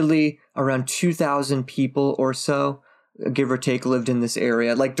 Allegedly, around 2,000 people or so, give or take, lived in this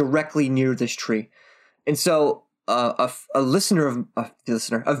area, like directly near this tree. And so a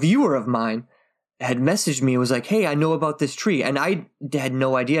viewer of mine had messaged me and was like, hey, I know about this tree. And I had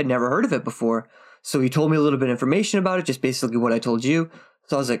no idea. I'd never heard of it before. So he told me a little bit of information about it, just basically what I told you.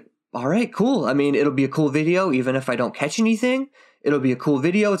 So I was like, all right, cool. I mean, it'll be a cool video. Even if I don't catch anything, it'll be a cool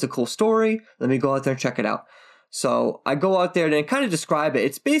video. It's a cool story. Let me go out there and check it out. So I go out there and kind of describe it.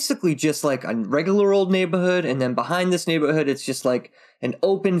 It's basically just like a regular old neighborhood. And then behind this neighborhood, it's just like an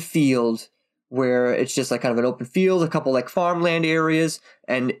open field where it's just like kind of an open field, a couple like farmland areas.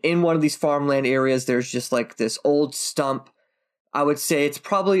 And in one of these farmland areas, there's just like this old stump. I would say it's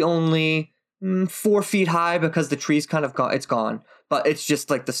probably only 4 feet high because the tree's kind of gone. It's gone. But it's just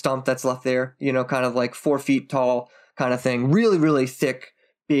like the stump that's left there, kind of like 4 feet tall kind of thing. Really, really thick,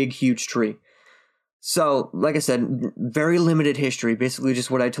 big, huge tree. So, like I said, very limited history, basically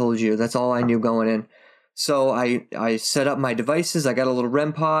just what I told you. That's all I knew going in. So I set up my devices. I got a little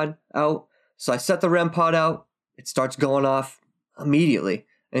REM pod out. So I set the REM pod out. It starts going off immediately.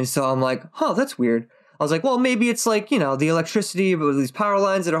 And so I'm like, that's weird. I was like, well, maybe it's like, the electricity of these power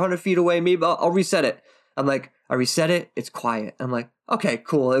lines that are 100 feet away. Maybe I'll reset it. I'm like, I reset it. It's quiet. I'm like, okay,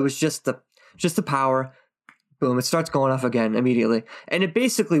 cool. It was just the power. Boom. It starts going off again immediately. And it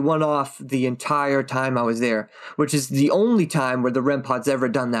basically went off the entire time I was there, which is the only time where the REM pod's ever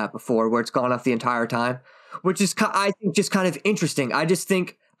done that before, where it's gone off the entire time, which is, I think, just kind of interesting. I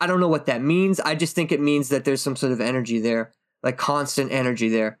don't know what that means. I just think it means that there's some sort of energy there, like constant energy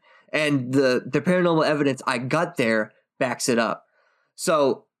there. And the paranormal evidence I got there backs it up.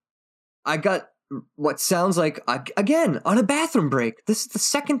 So I got what sounds like, again, on a bathroom break. This is the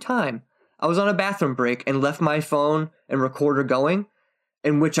second time I was on a bathroom break and left my phone and recorder going,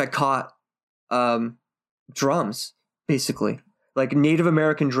 in which I caught drums, basically, like Native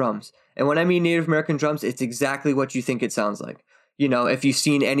American drums. And when I mean Native American drums, it's exactly what you think it sounds like. If you've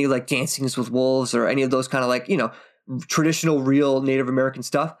seen any like Dancings with Wolves or any of those kind of like, traditional real Native American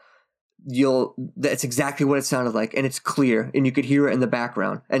stuff, that's exactly what it sounded like. And it's clear and you could hear it in the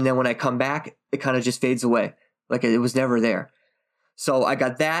background. And then when I come back, it kind of just fades away. Like it was never there. So I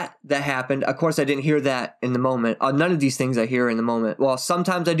got that happened. Of course, I didn't hear that in the moment. None of these things I hear in the moment. Well,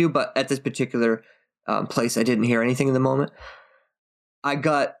 sometimes I do, but at this particular place, I didn't hear anything in the moment. I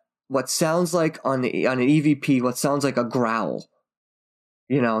got what sounds like on an EVP, what sounds like a growl.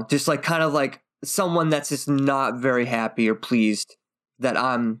 Just like kind of like someone that's just not very happy or pleased that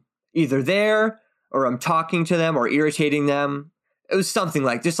I'm either there or I'm talking to them or irritating them. It was something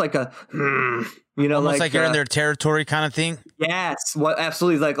like just like a, almost like you're in their territory kind of thing. Yes,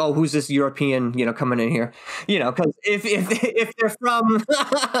 absolutely. Like, oh, who's this European, coming in here? Because if they're from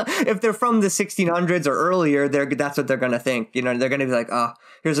if they're from the 1600s or earlier, that's what they're gonna think. They're gonna be like, oh,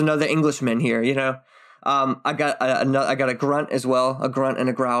 here's another Englishman here. I got a grunt as well, a grunt and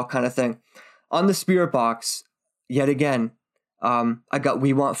a growl kind of thing. On the spirit box, yet again, I got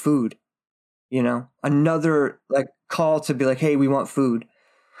 "We want food," another like call to be like, "Hey, we want food,"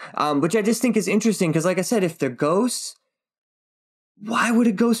 which I just think is interesting because, like I said, if they're ghosts, why would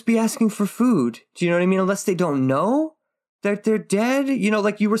a ghost be asking for food? Do you know what I mean? Unless they don't know that they're dead,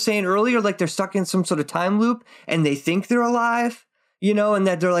 like you were saying earlier, like they're stuck in some sort of time loop and they think they're alive. And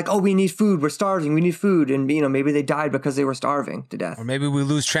that they're like, oh, we need food. We're starving. We need food. And, maybe they died because they were starving to death. Or maybe we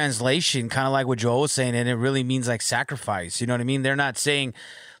lose translation, kind of like what Joel was saying, and it really means like sacrifice. You know what I mean? They're not saying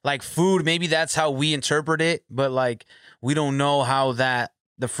like food. Maybe that's how we interpret it, but like we don't know how the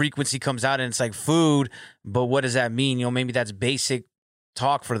frequency comes out and it's like food, but what does that mean? Maybe that's basic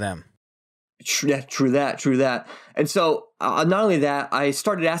talk for them. True that. And so not only that, I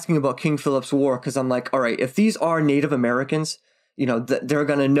started asking about King Philip's War because I'm like, all right, if these are Native Americans, they're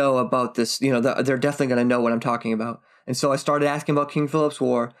going to know about this. They're definitely going to know what I'm talking about. And so I started asking about King Philip's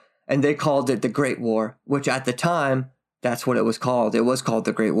War, and they called it the Great War, which at the time, that's what it was called. It was called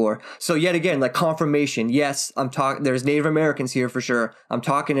the Great War. So yet again, like confirmation. Yes, there's Native Americans here for sure. I'm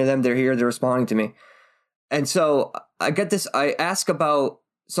talking to them. They're here. They're responding to me. And so I get this. I ask about,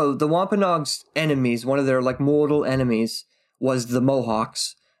 so the Wampanoags' enemies, one of their like mortal enemies was the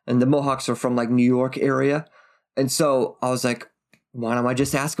Mohawks. And the Mohawks are from like New York area. And so I was like, why don't I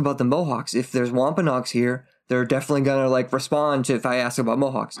just ask about the Mohawks? If there's Wampanoags here, they're definitely going to like respond to if I ask about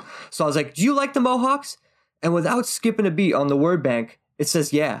Mohawks. So I was like, do you like the Mohawks? And without skipping a beat on the word bank, it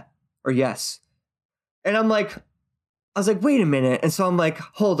says yeah or yes. And I was like, wait a minute. And so I'm like,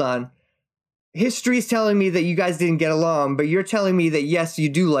 hold on. History's telling me that you guys didn't get along, but you're telling me that yes, you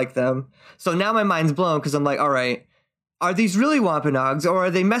do like them. So now my mind's blown because I'm like, all right, are these really Wampanoags, or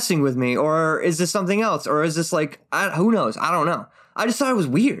are they messing with me, or is this something else, or is this like, who knows? I don't know. I just thought it was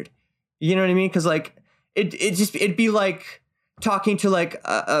weird. You know what I mean? Because like it'd be like talking to like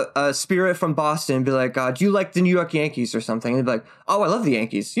a spirit from Boston and be like, do you like the New York Yankees or something? And they'd be like, oh, I love the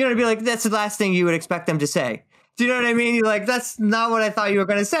Yankees. You know, it'd be like, that's the last thing you would expect them to say. Do you know what I mean? You're like, that's not what I thought you were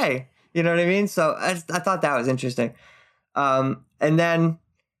going to say. You know what I mean? So I thought that was interesting. And then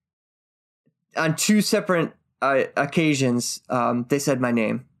on two separate occasions, they said my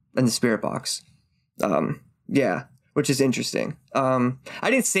name in the spirit box. Yeah, which is interesting. I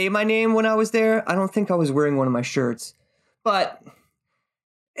didn't say my name when I was there. I don't think I was wearing one of my shirts, but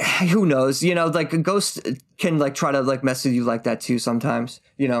who knows? Like a ghost can like try to like mess with you like that too sometimes.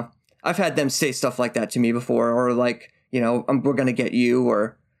 I've had them say stuff like that to me before, or like, we're going to get you,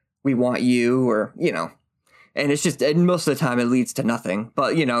 or we want you, or, and it's just, and most of the time it leads to nothing,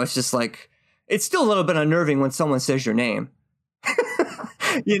 but it's just like, it's still a little bit unnerving when someone says your name,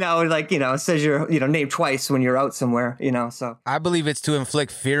 says your, name twice when you're out somewhere, so. I believe it's to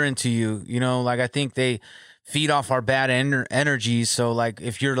inflict fear into you, like I think they feed off our bad energy. So like,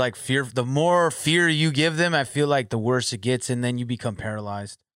 if you're like the more fear you give them, I feel like the worse it gets, and then you become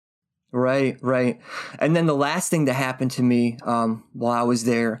paralyzed. Right. And then the last thing that happened to me while I was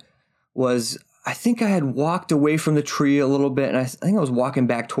there was, I think I had walked away from the tree a little bit, and I think I was walking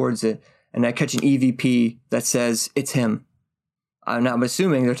back towards it, and I catch an EVP that says, it's him. I'm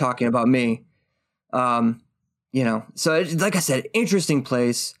assuming they're talking about me. So like I said, interesting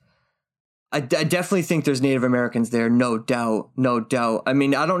place. I definitely think there's Native Americans there, no doubt. I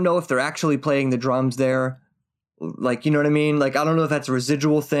mean, I don't know if they're actually playing the drums there. Like, you know what I mean? Like, I don't know if that's a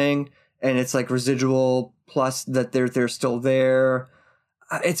residual thing, and it's like residual plus that they're still there.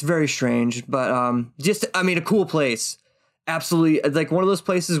 It's very strange, but a cool place. Absolutely, like one of those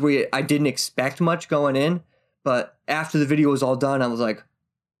places where I didn't expect much going in, but after the video was all done, I was like,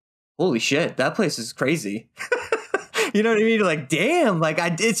 holy shit, that place is crazy. You know what I mean? Like, damn, like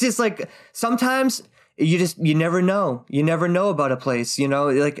it's just like, sometimes you never know. You never know about a place,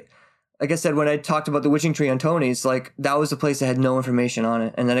 like I said, when I talked about the witching tree on Tony's, like that was a place that had no information on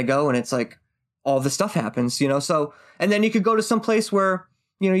it. And then I go and it's like all the stuff happens, so, and then you could go to some place where,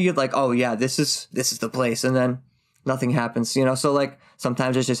 you're like, oh yeah, this is the place. And then nothing happens, so like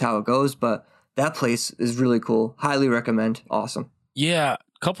sometimes it's just how it goes. But that place is really cool. Highly recommend. Awesome. Yeah.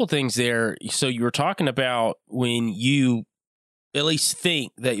 Couple things there. So you were talking about when you at least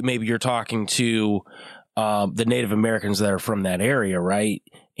think that maybe you're talking to the Native Americans that are from that area, right?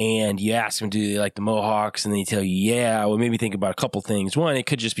 And you ask them, do they like the Mohawks? And they tell you, yeah. Well, maybe think about a couple things. One, it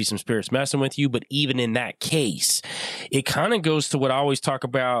could just be some spirits messing with you. But even in that case, it kind of goes to what I always talk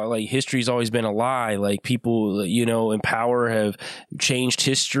about. Like, history's always been a lie. Like, people, in power have changed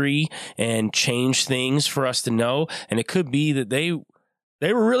history and changed things for us to know. And it could be that they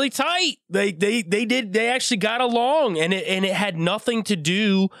were really tight. They actually got along, and it had nothing to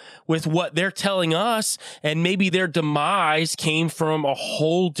do with what they're telling us. And maybe their demise came from a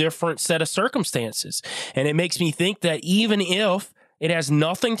whole different set of circumstances. And it makes me think that even if it has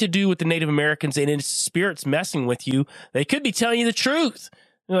nothing to do with the Native Americans and it's spirits messing with you, they could be telling you the truth.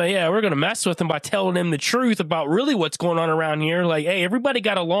 Like, yeah, we're going to mess with them by telling them the truth about really what's going on around here. Like, hey, everybody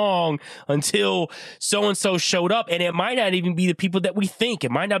got along until so-and-so showed up. And it might not even be the people that we think.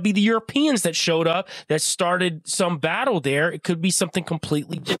 It might not be the Europeans that showed up that started some battle there. It could be something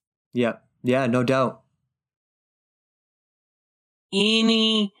completely different. Yeah, no doubt.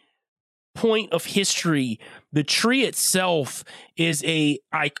 Any point of history, the tree itself is a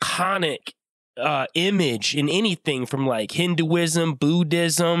iconic image in anything from like Hinduism,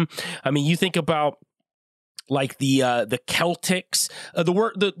 Buddhism. I mean, you think about like the Celtics.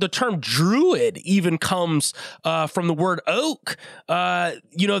 The term druid even comes from the word oak. The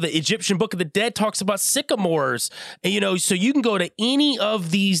Egyptian Book of the Dead talks about sycamores. And, so you can go to any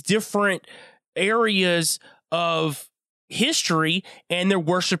of these different areas of history and they're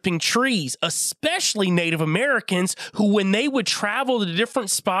worshiping trees, especially Native Americans who, when they would travel to different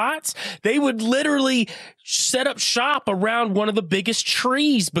spots, they would literally set up shop around one of the biggest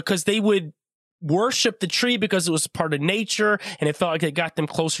trees because they would worship the tree because it was part of nature and it felt like it got them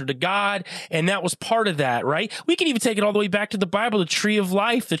closer to God. And that was part of that, right? We can even take it all the way back to the Bible, the tree of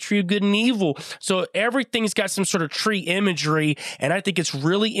life, the tree of good and evil. So everything's got some sort of tree imagery. And I think it's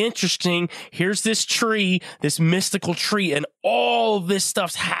really interesting. Here's this tree, this mystical tree, and all of this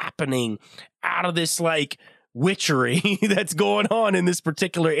stuff's happening out of this like witchery that's going on in this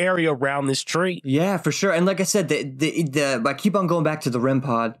particular area around this tree. Yeah, for sure. And like I said, I keep on going back to the REM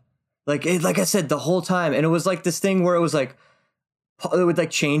pod. Like I said, the whole time. And it was like this thing where it was like, it would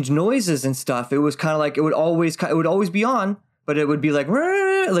like change noises and stuff. It was kind of like, it would always be on, but it would be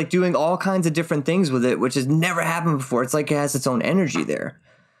like doing all kinds of different things with it, which has never happened before. It's like it has its own energy there,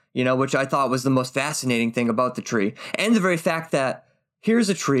 which I thought was the most fascinating thing about the tree. And the very fact that here's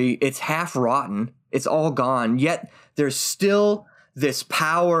a tree, it's half rotten, it's all gone, yet there's still this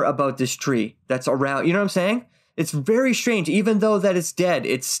power about this tree that's around. You know what I'm saying? It's very strange. Even though that it's dead,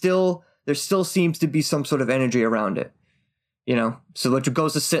 there still seems to be some sort of energy around it, So which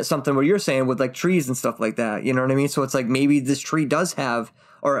goes to something what you're saying with like trees and stuff like that. You know what I mean? So it's like maybe this tree does have,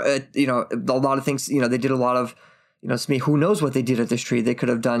 or a lot of things. They did a lot of, who knows what they did at this tree? They could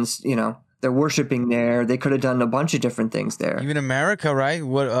have done, they're worshiping there. They could have done a bunch of different things there. Even America, right?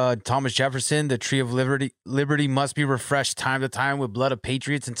 What Thomas Jefferson, the tree of liberty must be refreshed time to time with blood of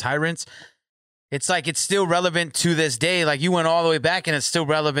patriots and tyrants. It's like it's still relevant to this day. Like you went all the way back and it's still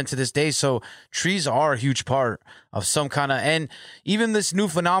relevant to this day. So trees are a huge part of some kind of, and even this new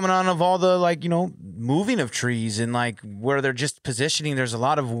phenomenon of all the moving of trees and like where they're just positioning. There's a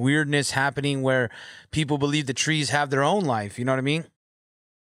lot of weirdness happening where people believe the trees have their own life. You know what I mean?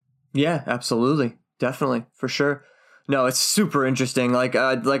 Yeah, absolutely. Definitely. For sure. No, it's super interesting. Like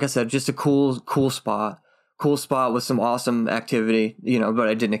I said, just a cool spot. Cool spot with some awesome activity, but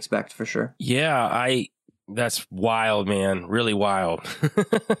I didn't expect for sure. Yeah, that's wild, man. Really wild.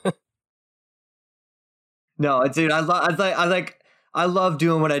 No, dude, I love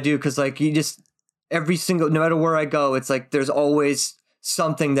doing what I do because like you just no matter where I go, it's like there's always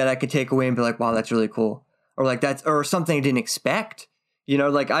something that I could take away and be like, wow, that's really cool, or like or something I didn't expect.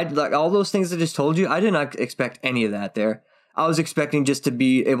 Like all those things I just told you, I did not expect any of that there. I was expecting just to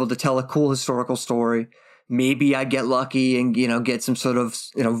be able to tell a cool historical story. Maybe I get lucky and, get some sort of,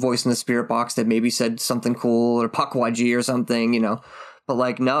 voice in the spirit box that maybe said something cool or PUKWUDGIE or something, but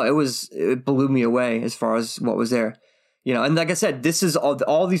like, no, it blew me away as far as what was there, and like I said, this is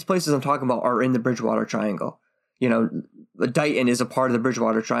all these places I'm talking about are in the Bridgewater Triangle, Dighton is a part of the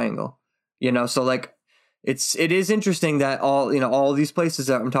Bridgewater Triangle, so like it is interesting that all these places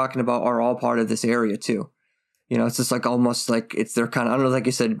that I'm talking about are all part of this area too. It's just like almost like they're kind of, I don't know, like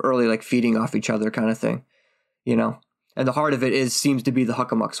you said earlier, like feeding off each other kind of thing. And the heart of it seems to be the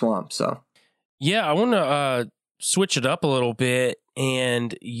Hockomock Swamp. So, yeah, I want to switch it up a little bit.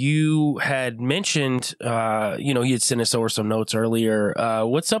 And you had mentioned, you had sent us over some notes earlier.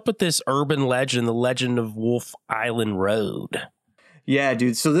 What's up with this urban legend, the legend of Wolf Island Road? Yeah,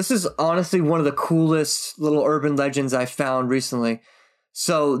 dude. So this is honestly one of the coolest little urban legends I found recently.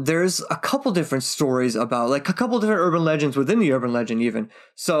 So there's a couple different stories about, like a couple different urban legends within the urban legend even.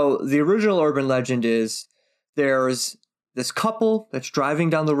 So the original urban legend is there's this couple that's driving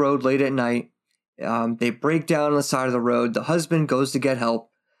down the road late at night. They break down on the side of the road. The husband goes to get help,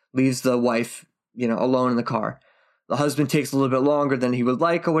 leaves the wife, alone in the car. The husband takes a little bit longer than he would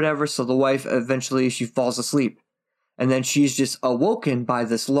like or whatever. So the wife eventually she falls asleep. And then she's just awoken by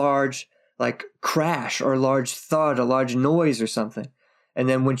this large like crash or large thud, a large noise or something. And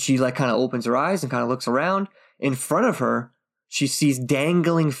then when she like kind of opens her eyes and kind of looks around, in front of her, she sees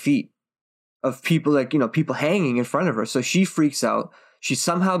dangling feet of people, like, people hanging in front of her. So she freaks out. She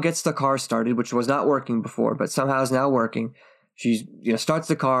somehow gets the car started, which was not working before, but somehow is now working. She, starts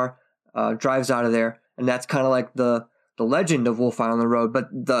the car, drives out of there. And that's kind of like the legend of Wolf Island Road. But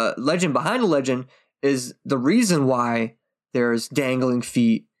the legend behind the legend is the reason why there's dangling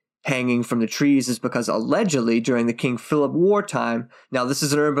feet hanging from the trees is because allegedly during the King Philip wartime, now this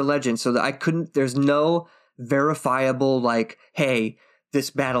is an urban legend, so that there's no verifiable like, hey, this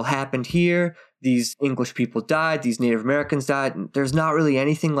battle happened here, these English people died, these Native Americans died. There's not really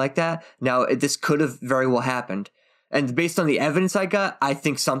anything like that. Now, this could have very well happened. And based on the evidence I got, I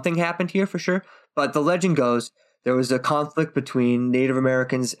think something happened here for sure. But the legend goes there was a conflict between Native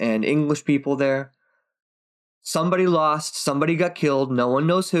Americans and English people there. Somebody lost, somebody got killed, no one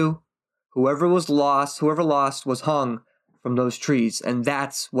knows who. Whoever lost was hung from those trees, and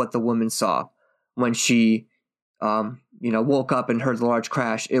that's what the woman saw when she woke up and heard the large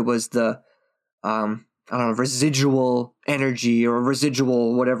crash. It was the residual energy or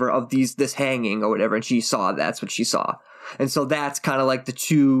residual whatever of this hanging or whatever, and that's what she saw. And so that's kind of like the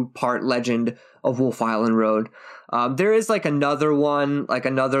 2-part legend of Wolf Island Road. There is like another one, like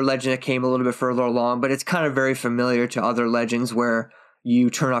another legend that came a little bit further along, but it's kind of very familiar to other legends where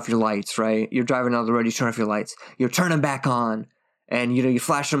you turn off your lights, right? You're driving down the road, you turn off your lights, you turn them back on, and you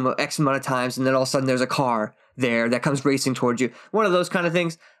flash them X amount of times, and then all of a sudden there's a car there that comes racing towards you. One of those kind of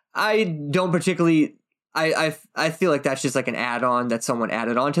things. I don't particularly, I feel like that's just like an add-on that someone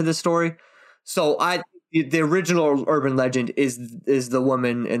added on to this story. So the original urban legend is the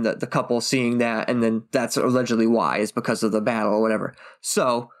woman and the couple seeing that, and then that's allegedly why, is because of the battle or whatever.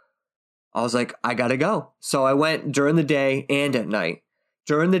 So I was like, I gotta go. So I went during the day and at night.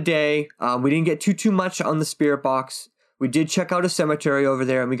 During the day, we didn't get too much on the spirit box. We did check out a cemetery over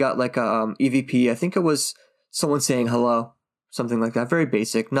there, and we got like a EVP. I think it was someone saying hello, something like that. Very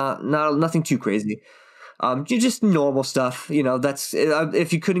basic, nothing too crazy. Just normal stuff, that's,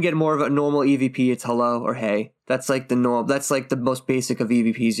 if you couldn't get more of a normal EVP, it's hello or hey. That's like the norm. That's like the most basic of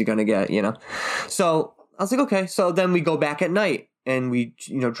EVPs you're going to get, So I was like, okay. So then we go back at night and we,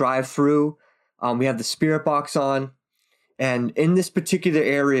 drive through, we have the spirit box on, and in this particular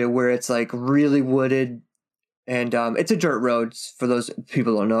area where it's like really wooded and, it's a dirt road for those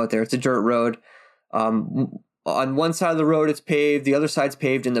people who don't know it there. It's a dirt road. On one side of the road, it's paved. The other side's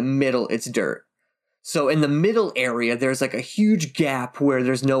paved. In the middle, it's dirt. So in the middle area, there's like a huge gap where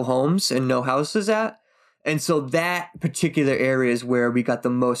there's no homes and no houses at. And so that particular area is where we got the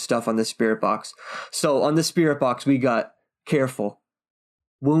most stuff on the spirit box. So on the spirit box, we got careful,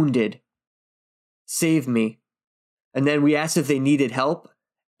 wounded, save me. And then we asked if they needed help.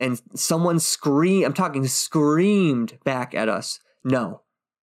 And someone screamed back at us. No.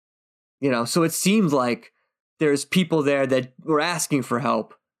 So it seemed like there's people there that were asking for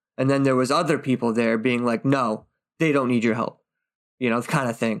help. And then there was other people there being like, no, they don't need your help, kind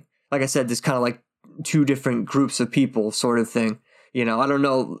of thing. Like I said, this kind of like 2 different groups of people sort of thing. I don't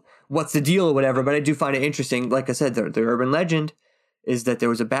know what's the deal or whatever, but I do find it interesting. Like I said, the urban legend is that there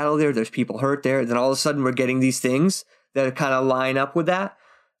was a battle there. There's people hurt there. Then all of a sudden we're getting these things that kind of line up with that.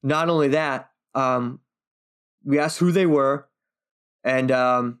 Not only that, we asked who they were, and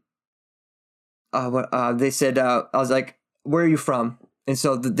they said, I was like, where are you from? And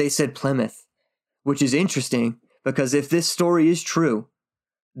so they said Plymouth, which is interesting because if this story is true,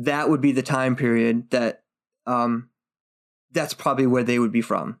 that would be the time period that that's probably where they would be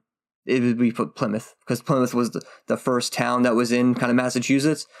from. It would be Plymouth, because Plymouth was the first town that was in kind of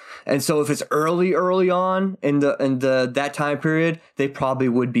Massachusetts. And so if it's early on in that time period, they probably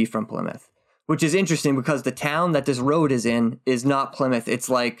would be from Plymouth, which is interesting because the town that this road is in is not Plymouth. It's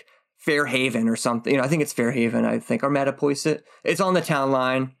like Fairhaven or something. I think it's Fairhaven, I think, or Mattapoisett. It's on the town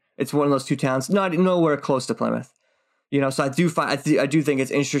line. It's one of those 2 towns, not nowhere close to Plymouth. So I do think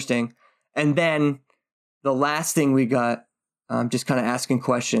it's interesting. And then the last thing we got, just kind of asking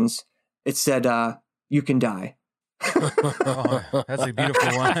questions. It said, you can die. Oh, that's a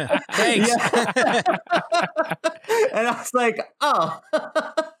beautiful one. Thanks. And I was like, oh.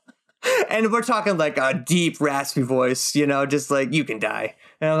 And we're talking like a deep, raspy voice, just like, you can die.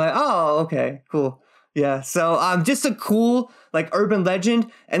 And I'm like, oh, okay, cool. Yeah. So just a cool, like, urban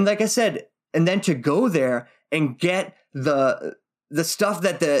legend. And like I said, and then to go there and get the stuff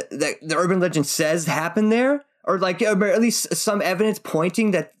that the urban legend says happened there, or like, or at least some evidence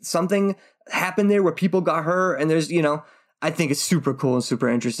pointing that something happened there where people got hurt. And there's, I think it's super cool and super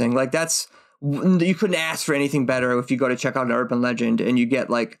interesting. Like, you couldn't ask for anything better if you go to check out an urban legend and you get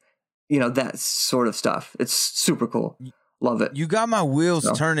like, that sort of stuff. It's super cool. Love it. You got my wheels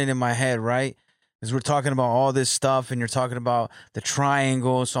turning in my head, right? Because we're talking about all this stuff and you're talking about the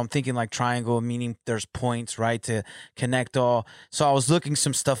triangle. So I'm thinking like triangle, meaning there's points, right, to connect all. So I was looking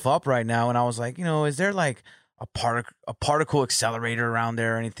some stuff up right now and I was like, is there like a particle accelerator around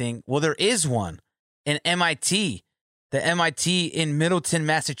there or anything? Well, there is one in MIT, the MIT in Middleton,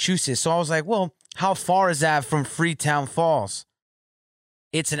 Massachusetts. So I was like, well, how far is that from Freetown Falls?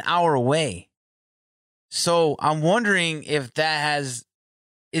 It's an hour away. So I'm wondering if that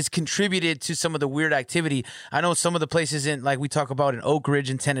is contributed to some of the weird activity. I know some of the places in, like we talk about in Oak Ridge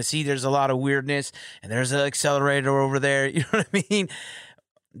in Tennessee, there's a lot of weirdness, and there's an accelerator over there. You know what I mean?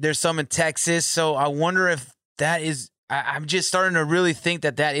 There's some in Texas. So I wonder if that is, I'm just starting to really think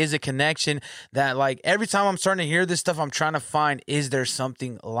that is a connection, that like every time I'm starting to hear this stuff, I'm trying to find, is there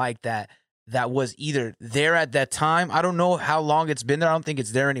something like that was either there at that time? I don't know how long it's been there. I don't think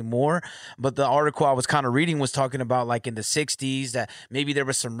it's there anymore. But the article I was kind of reading was talking about like in the 60s that maybe there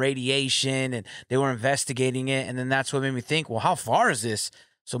was some radiation and they were investigating it. And then that's what made me think, well, how far is this?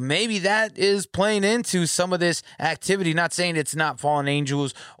 So maybe that is playing into some of this activity. Not saying it's not fallen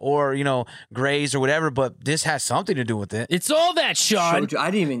angels or, grays or whatever, but this has something to do with it. It's all that, Sean.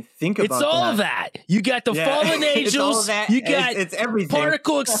 I didn't even think about that. It's all that. You got the fallen angels. You got it's everything.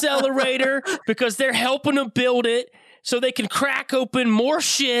 Particle accelerator because they're helping them build it so they can crack open more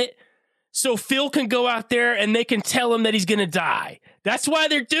shit so Phill can go out there and they can tell him that he's going to die. That's why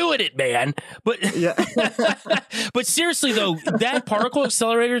they're doing it, man. But yeah. But seriously, though, that particle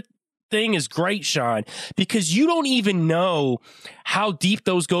accelerator thing is great, Sean, because you don't even know how deep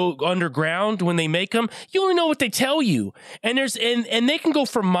those go underground when they make them. You only know what they tell you. And and they can go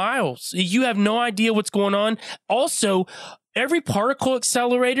for miles. You have no idea what's going on. Also, every particle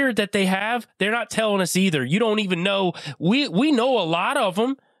accelerator that they have, they're not telling us either. You don't even know. We know a lot of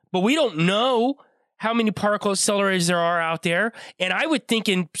them, but we don't know how many particle accelerators there are out there. And I would think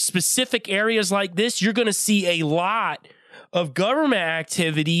in specific areas like this, you're going to see a lot of government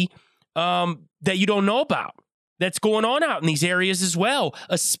activity that you don't know about that's going on out in these areas as well,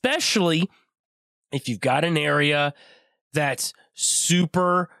 especially if you've got an area that's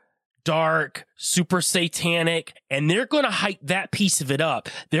super dark, super satanic, and they're going to hype that piece of it up.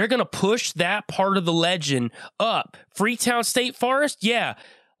 They're going to push that part of the legend up. Freetown State Forest, yeah,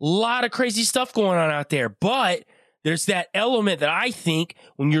 a lot of crazy stuff going on out there, but there's that element that I think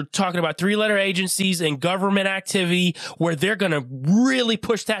when you're talking about 3-letter agencies and government activity where they're going to really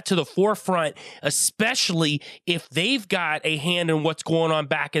push that to the forefront, especially if they've got a hand in what's going on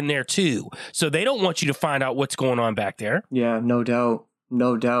back in there too. So they don't want you to find out what's going on back there. Yeah, no doubt.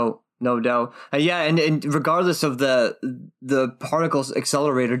 Yeah, and regardless of the particles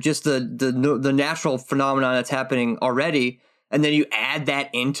accelerator, just the natural phenomenon that's happening already, and then you add that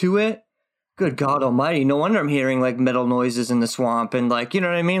into it, good God almighty, no wonder I'm hearing like metal noises in the swamp and like, you know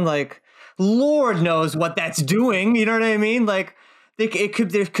what I mean? Like, Lord knows what that's doing, you know what I mean? Like, there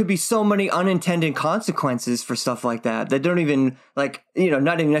could be so many unintended consequences for stuff like that don't even, like,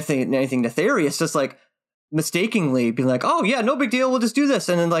 not even anything nefarious, just like mistakenly being like, oh yeah, no big deal, we'll just do this.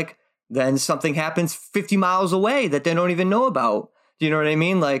 And then something happens 50 miles away that they don't even know about. Do you know what I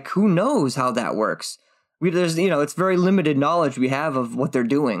mean? Like, who knows how that works? There's, it's very limited knowledge we have of what they're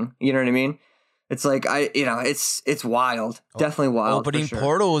doing. You know what I mean? It's like, it's wild. Definitely wild. Opening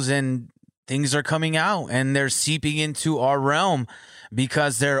portals and things are coming out and they're seeping into our realm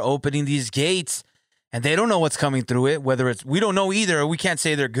because they're opening these gates and they don't know what's coming through it. We don't know either. We can't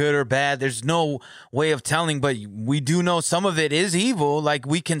say they're good or bad. There's no way of telling, but we do know some of it is evil. Like,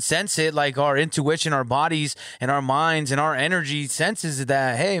 we can sense it, like our intuition, our bodies and our minds and our energy senses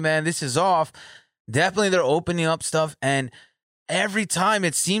that, hey man, this is off. Definitely they're opening up stuff, and every time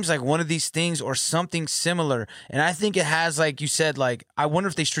it seems like one of these things or something similar. And I think it has, like you said, like, I wonder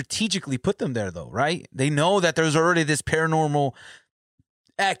if they strategically put them there though, right? They know that there's already this paranormal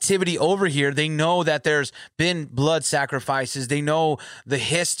activity over here. They know that there's been blood sacrifices. They know the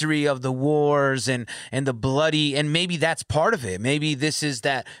history of the wars and the bloody, and maybe that's part of it. Maybe this is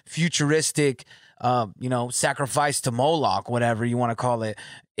that futuristic sacrifice to Moloch, whatever you want to call it.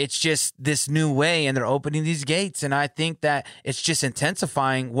 It's just this new way, and they're opening these gates. And I think that it's just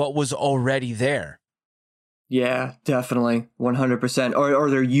intensifying what was already there. Yeah, definitely. 100%. Or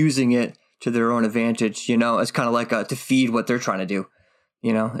they're using it to their own advantage, it's kind of like to feed what they're trying to do.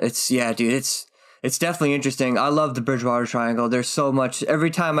 It's definitely interesting. I love the Bridgewater Triangle. There's so much. Every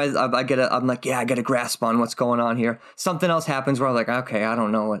time I get I'm like, yeah, I get a grasp on what's going on here. Something else happens where I'm like, okay, I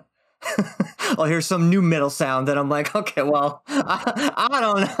don't know what. I'll hear some new metal sound that I'm like, okay, well, I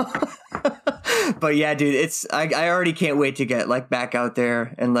don't know. But yeah, dude, I already can't wait to get like back out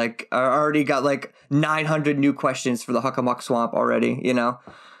there, and like I already got like 900 new questions for the Hockomock Swamp already,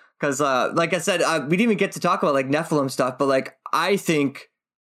 because like I said, we didn't even get to talk about like Nephilim stuff, but like I think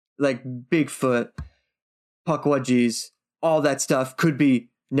like Bigfoot, Pukwudgies, all that stuff could be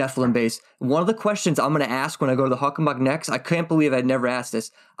Nephilim based. One of the questions I'm going to ask when I go to the Hockomock next, I can't believe I'd never asked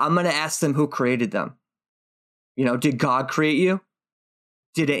this. I'm going to ask them who created them. Did God create you?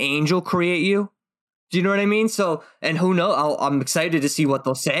 Did an angel create you? Do you know what I mean? So, and who knows? I'm excited to see what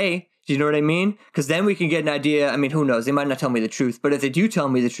they'll say. Do you know what I mean? Because then we can get an idea. I mean, who knows? They might not tell me the truth, but if they do tell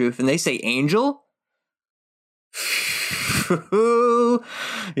me the truth and they say angel, or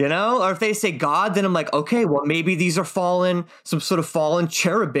if they say God, then I'm like, okay, well, maybe these are some sort of fallen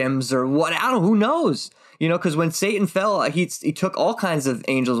cherubims or what? I don't know. Who knows? You know, because when Satan fell, he took all kinds of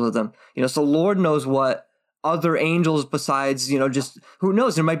angels with him. You know, so Lord knows what other angels besides, you know, just who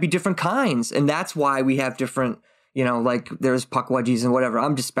knows? There might be different kinds, and that's why we have different. You know, like there's PUKWUDGIEs and whatever.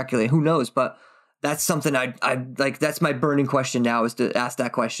 I'm just speculating. Who knows? But that's something I like. That's my burning question now, is to ask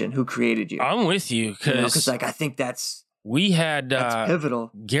that question: who created you? I'm with you because like I think that's that's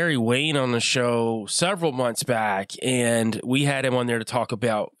pivotal. Gary Wayne on the show several months back, and we had him on there to talk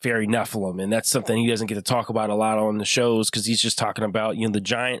about fairy Nephilim, and that's something he doesn't get to talk about a lot on the shows because he's just talking about, you know, the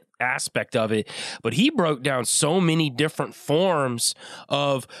giant aspect of it. But he broke down so many different forms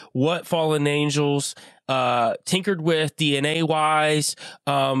of what fallen angels tinkered with DNA wise,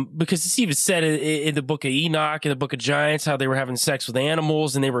 because it's even said in the book of Enoch, in the book of Giants, how they were having sex with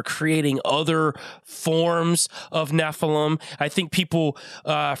animals and they were creating other forms of Nephilim. I think people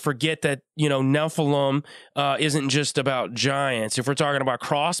forget that, you know, Nephilim isn't just about giants. If we're talking about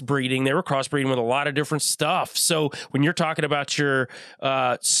crossbreeding, they were crossbreeding with a lot of different stuff. So when you're talking about your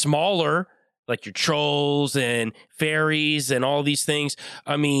smaller, like your trolls and fairies and all these things,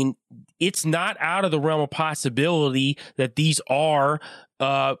 I mean, it's not out of the realm of possibility that these are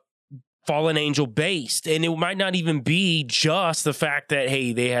fallen angel based. And it might not even be just the fact that,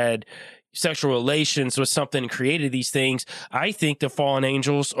 hey, they had sexual relations with something and created these things. I think the fallen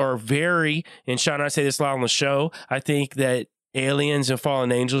angels are very, and Sean and I say this a lot on the show, I think that aliens and fallen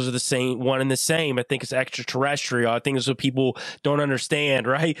angels are the same, one and the same. I think it's extraterrestrial. I think it's what people don't understand,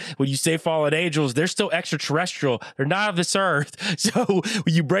 right? When you say fallen angels, they're still extraterrestrial. They're not of this earth. So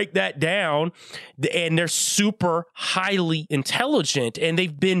when you break that down, and they're super highly intelligent, and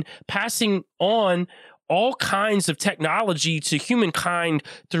they've been passing on all kinds of technology to humankind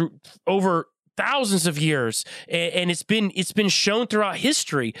through over thousands of years, and it's been shown throughout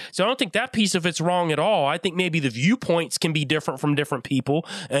history. So I don't think that piece of it's wrong at all. I think maybe the viewpoints can be different from different people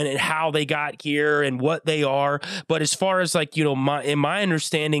and how they got here and what they are. But as far as, like, you know, my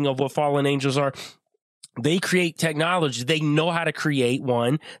understanding of what fallen angels are, they create technology. They know how to create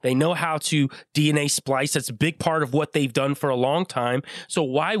one. They know how to DNA splice. That's a big part of what they've done for a long time. So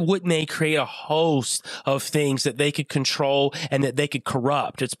why wouldn't they create a host of things that they could control and that they could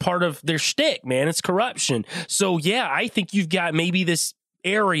corrupt? It's part of their shtick, man. It's corruption. So yeah, I think you've got maybe this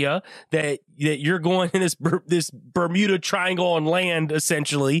area that you're going in, this Bermuda Triangle on land,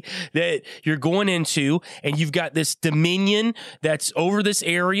 essentially, that you're going into, and you've got this dominion that's over this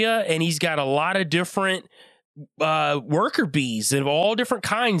area, and he's got a lot of different worker bees of all different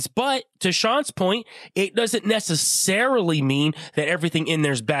kinds. But to Sean's point, it doesn't necessarily mean that everything in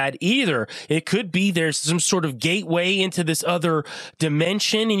there's bad either. It could be there's some sort of gateway into this other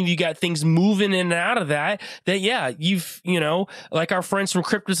dimension, and you got things moving in and out of that, yeah, you know, like our friends from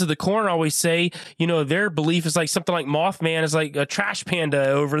Cryptids of the Corn always say, you know, their belief is like something like Mothman is like a trash panda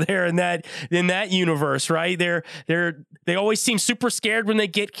over there in that universe, right? They always seem super scared when they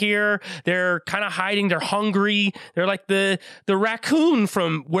get here. They're kind of hiding. They're hungry. They're like the raccoon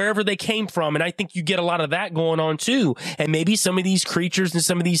from wherever they came from. And I think you get a lot of that going on too. And maybe some of these creatures and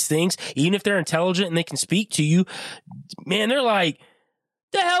some of these things, even if they're intelligent and they can speak to you, man, they're like,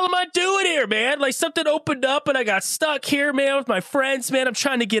 the hell am I doing here, man? Like, something opened up and I got stuck here, man, with my friends, man. I'm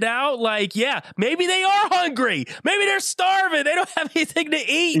trying to get out. Like, yeah, maybe they are hungry. Maybe they're starving. They don't have anything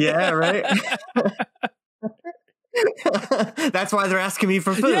to eat. Yeah, right. That's why they're asking me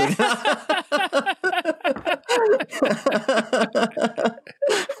for food. Yeah.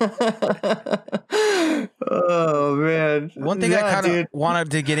 Oh man! One thing I kind of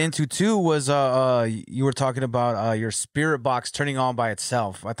wanted to get into too was you were talking about your spirit box turning on by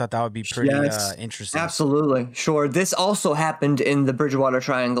itself. I thought that would be pretty interesting. Absolutely, sure. This also happened in the Bridgewater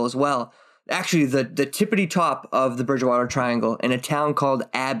Triangle as well. Actually, the tippity top of the Bridgewater Triangle in a town called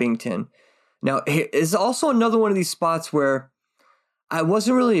Abington. Now, it's also another one of these spots where I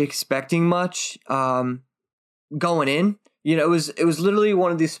wasn't really expecting much going in. You know, it was literally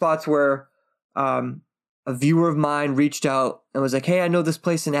one of these spots where a viewer of mine reached out and was like, hey, I know this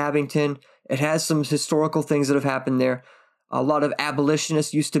place in Abington. It has some historical things that have happened there. A lot of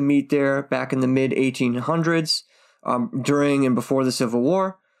abolitionists used to meet there back in the mid-1800s, during and before the Civil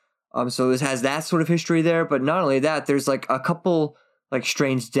War. So it has that sort of history there. But not only that, there's like a couple like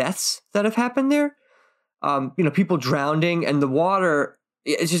strange deaths that have happened there. You know, people drowning, and the water,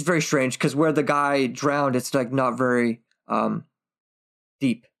 it's just very strange because where the guy drowned, it's like not very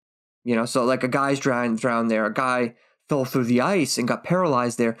deep, you know, so like a guy's drowned there, a guy fell through the ice and got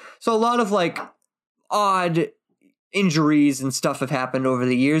paralyzed there. So a lot of like odd injuries and stuff have happened over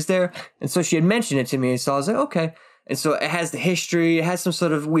the years there. And so she had mentioned it to me. So I was like, okay. And so it has the history, it has some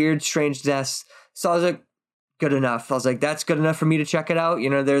sort of weird, strange deaths. So I was like, good enough. I was like, that's good enough for me to check it out. You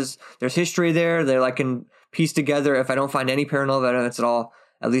know, there's history there that I can piece together. If I don't find any paranormal evidence at all,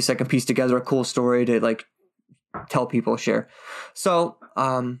 at least I can piece together a cool story to like tell people, share. So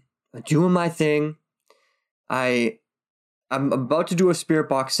doing my thing. I'm about to do a spirit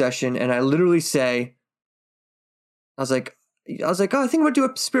box session, and I literally say, I was like, oh, I think I'm gonna do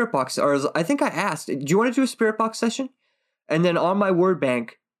a spirit box. Or I think I asked, do you want to do a spirit box session? And then on my word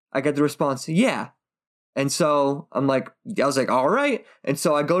bank, I get the response, yeah. And so I was like, all right. And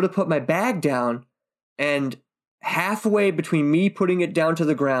so I go to put my bag down, and halfway between me putting it down to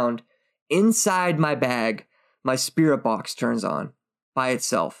the ground, inside my bag, my spirit box turns on by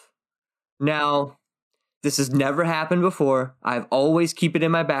itself. Now, this has never happened before. I've always keep it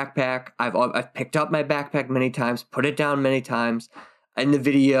in my backpack. I've picked up my backpack many times, put it down many times. In the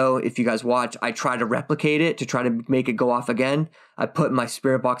video, if you guys watch, I try to replicate it to try to make it go off again. I put my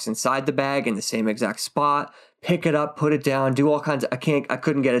spirit box inside the bag in the same exact spot, pick it up, put it down, do all kinds of, I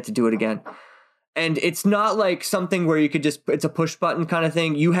couldn't get it to do it again. And it's not like something where you could just, it's a push button kind of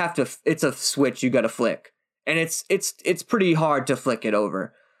thing. You have to, it's a switch you got to flick. And it's pretty hard to flick it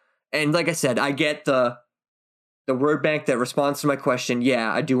over. And like I said, I get the word bank that responds to my question.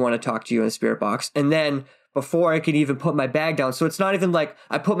 Yeah, I do want to talk to you in the spirit box. And then before I can even put my bag down, so it's not even like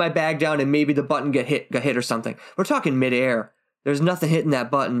I put my bag down and maybe the button got hit or something. We're talking midair. There's nothing hitting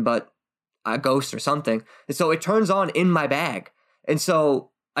that button but a ghost or something. And so it turns on in my bag. And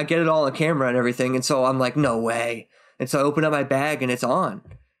so I get it all on camera and everything. And so I'm like, no way. And so I open up my bag and it's on.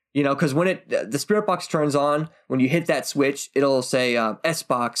 You know, because when the spirit box turns on, when you hit that switch, it'll say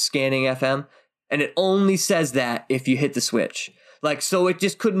S-Box scanning FM. And it only says that if you hit the switch. Like, so it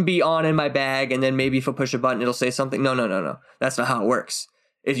just couldn't be on in my bag, and then maybe if I push a button, it'll say something. No. That's not how it works.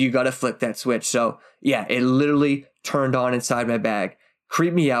 You got to flip that switch. So, yeah, it literally turned on inside my bag.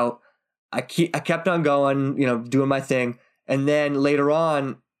 Creeped me out. I kept on going, you know, doing my thing. And then later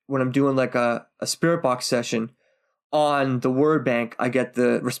on, when I'm doing like a spirit box session, on the word bank, I get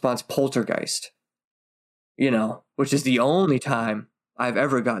the response poltergeist. You know, which is the only time I've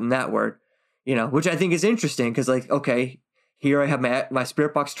ever gotten that word. You know, which I think is interesting because, like, okay, here I have my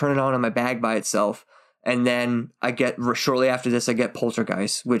spirit box turning on in my bag by itself. And then I get, shortly after this, I get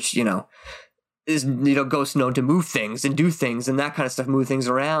poltergeist, which, you know, is, you know, ghosts known to move things and do things and that kind of stuff, move things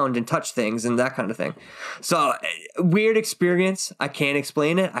around and touch things and that kind of thing. So, weird experience. I can't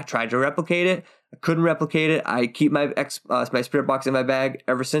explain it. I tried to replicate it. I couldn't replicate it. I keep my spirit box in my bag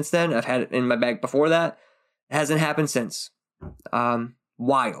ever since then. I've had it in my bag before that. It hasn't happened since.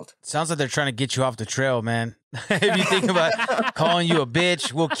 Wild. Sounds like they're trying to get you off the trail, man. If you think about calling you a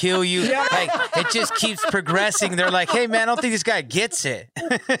bitch, we'll kill you. Yeah. Like, it just keeps progressing. They're like, hey, man, I don't think this guy gets it.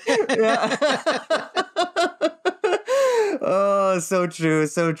 Yeah. Oh, so true.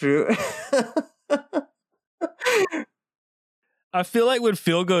 So true. I feel like when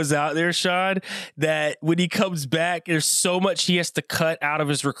Phill goes out there, Sean, that when he comes back, there's so much he has to cut out of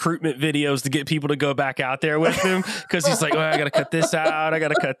his recruitment videos to get people to go back out there with him. Because he's like, oh, I got to cut this out. I got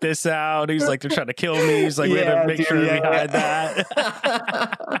to cut this out. He's like, they're trying to kill me. He's like, we have to make sure we hide that.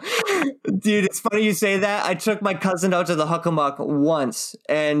 Dude, it's funny you say that. I took my cousin out to the Huckamuck once,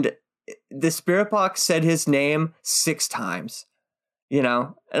 and the spirit box said his name 6 times. You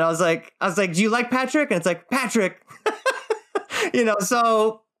know? And I was like, do you like Patrick? And it's like, Patrick. You know,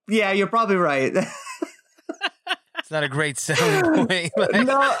 so yeah, you're probably right. It's not a great sounding point. Like.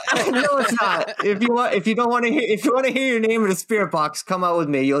 No, it's not. If you want to hear your name in a spirit box, come out with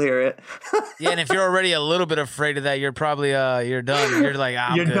me. You'll hear it. Yeah, and if you're already a little bit afraid of that, you're probably you're done. You're like,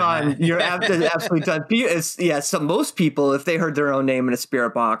 you're good, done. Man. You're absolutely done. So most people, if they heard their own name in a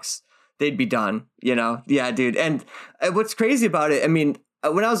spirit box, they'd be done. You know, yeah, dude. And what's crazy about it? I mean,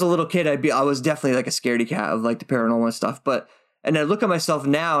 when I was a little kid, I was definitely like a scaredy cat of like the paranormal stuff, but. And I look at myself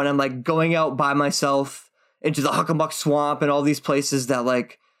now and I'm like going out by myself into the Huckamuck Swamp and all these places that,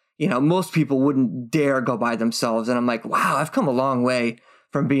 like, you know, most people wouldn't dare go by themselves. And I'm like, wow, I've come a long way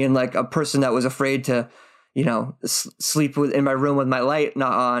from being like a person that was afraid to, you know, sleep in my room with my light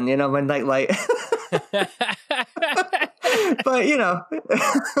not on, you know, my night light. But, you know.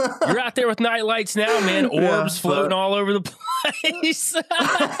 You're out there with night lights now, man. Orbs floating all over the place.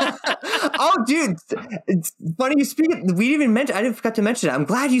 Oh, dude. It's funny you speak it. I forgot to mention it. I'm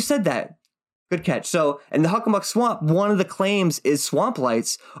glad you said that. Good catch. So, in the Huckamuck Swamp, one of the claims is swamp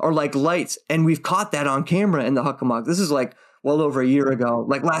lights are like lights. And we've caught that on camera in the Huckamuck. This is like well over a year ago,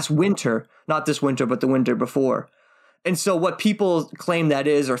 like last winter. Not this winter, but the winter before. And so what people claim that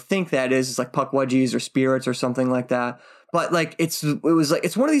is or think that is like PUKWUDGIEs or spirits or something like that. But like it's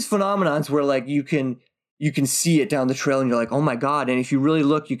one of these phenomenons where like you can see it down the trail and you're like, oh my God. And if you really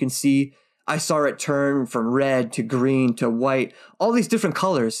look, you can see I saw it turn from red to green to white, all these different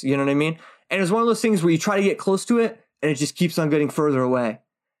colors, you know what I mean? And it was one of those things where you try to get close to it and it just keeps on getting further away.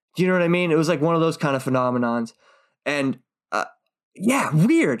 Do you know what I mean? It was like one of those kind of phenomenons. And yeah,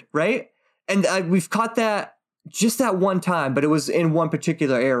 weird, right? And we've caught that just that one time, but it was in one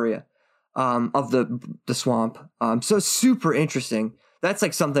particular area of the swamp. So it's super interesting. That's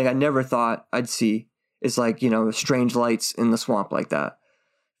like something I never thought I'd see, is like, you know, strange lights in the swamp like that.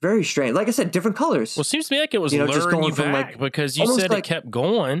 Very strange. Like I said, different colors. Well, it seems to me like it was just luring going you from back, like, because you said it kept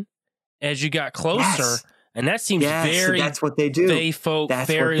going as you got closer. Yes. And that seems very, that's what they do. They folk That's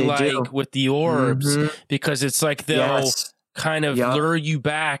fairy what they like do. with the orbs, Mhm. because it's like they'll kind of Yep. lure you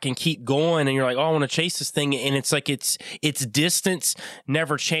back and keep going, and you're like, oh, I want to chase this thing, and it's like its distance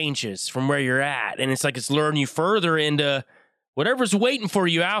never changes from where you're at, and it's like it's luring you further into whatever's waiting for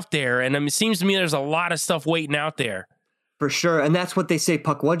you out there. And I mean, it seems to me there's a lot of stuff waiting out there. For sure. And that's what they say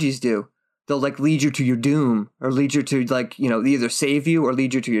PUKWUDGIEs do. They'll like lead you to your doom, or lead you to, like, you know, either save you or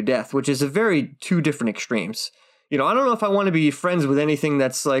lead you to your death, which is a very two different extremes. You know, I don't know if I want to be friends with anything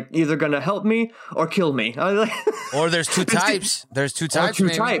that's like either going to help me or kill me. Or there's two types. There's two types. Or two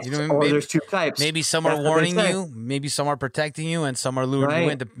maybe. types. You know what I mean? Or Maybe- there's two types. Maybe some are That's what they warning say. you, maybe some are protecting you, and some are luring you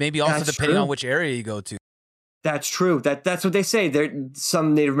Right. in. Maybe also That's depending true. on which area you go to. That's true. That's what they say.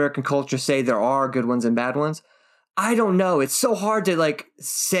 Some Native American cultures say there are good ones and bad ones. I don't know. It's so hard to like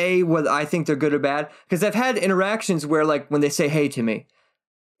say whether I think they're good or bad, because I've had interactions where like when they say hey to me,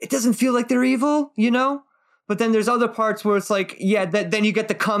 it doesn't feel like they're evil, you know? But then there's other parts where it's like, yeah, then you get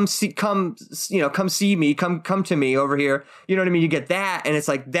the come see me, come to me over here. You know what I mean? You get that, and it's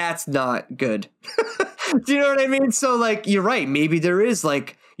like, that's not good. Do you know what I mean? So like, you're right. Maybe there is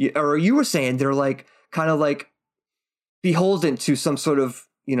like, or you were saying they're like kind of like beholden to some sort of,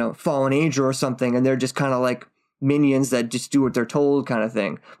 you know, fallen angel or something, and they're just kind of like minions that just do what they're told kind of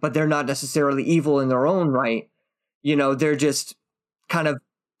thing. But they're not necessarily evil in their own right. You know, they're just kind of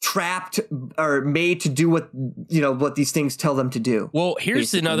trapped or made to do what, you know, what these things tell them to do. Well,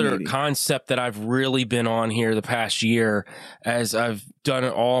 here's basically, another maybe. concept that I've really been on here the past year as I've done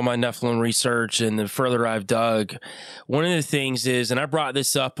all my Nephilim research, and the further I've dug. One of the things is, and I brought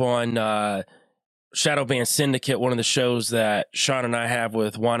this up on Shadow Band Syndicate, one of the shows that Sean and I have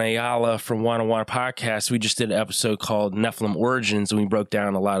with Juan Ayala from Juan Podcast. We just did an episode called Nephilim Origins, and we broke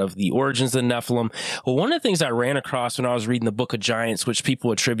down a lot of the origins of the Nephilim. Well, one of the things I ran across when I was reading the Book of Giants, which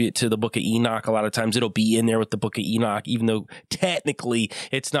people attribute to the Book of Enoch, a lot of times it'll be in there with the Book of Enoch, even though technically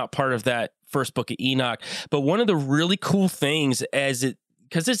it's not part of that first Book of Enoch. But one of the really cool things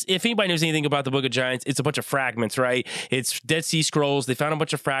because if anybody knows anything about the Book of Giants, it's a bunch of fragments, right? It's Dead Sea Scrolls. They found a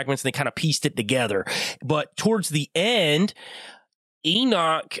bunch of fragments and they kind of pieced it together. But towards the end,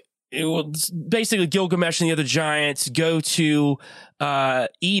 Enoch, it was basically Gilgamesh and the other giants go to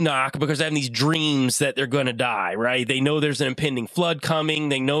Enoch because they have these dreams that they're going to die, right? They know there's an impending flood coming.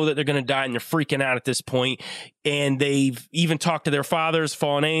 They know that they're going to die, and they're freaking out at this point. And they've even talked to their fathers,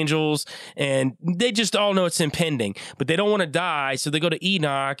 fallen angels, and they just all know it's impending. But they don't want to die, so they go to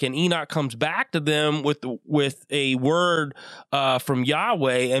Enoch, and Enoch comes back to them with a word from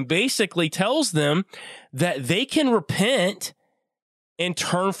Yahweh, and basically tells them that they can repent and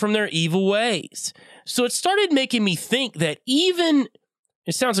turn from their evil ways. So it started making me think that it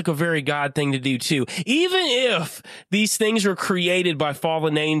sounds like a very God thing to do too, even if these things were created by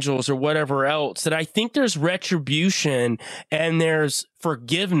fallen angels or whatever else, that I think there's retribution and there's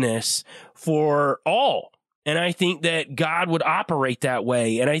forgiveness for all. And I think that God would operate that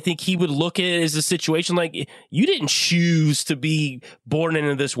way. And I think he would look at it as a situation like, you didn't choose to be born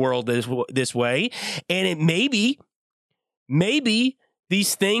into this world this way. And it maybe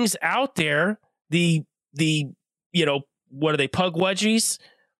these things out there, the you know, what are they, PUKWUDGIEs?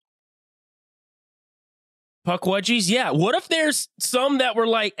 PUKWUDGIEs, yeah. What if there's some that were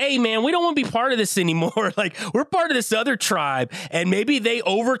like, hey, man, we don't want to be part of this anymore. Like, we're part of this other tribe. And maybe they,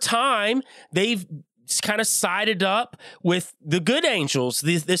 over time, they've kind of sided up with the good angels,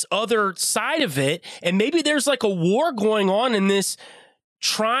 this other side of it. And maybe there's like a war going on in this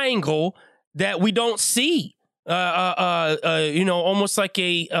triangle that we don't see. You know, almost like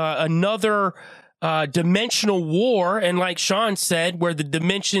another dimensional war, and like Sean said, where the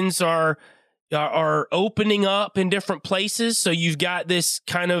dimensions are opening up in different places. So you've got this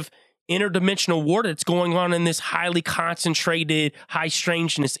kind of interdimensional war that's going on in this highly concentrated, high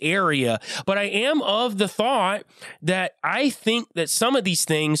strangeness area. But I am of the thought that I think that some of these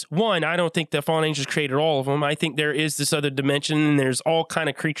things, one, I don't think the fallen angels created all of them. I think there is this other dimension, and there's all kind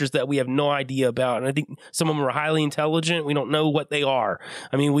of creatures that we have no idea about. And I think some of them are highly intelligent. We don't know what they are.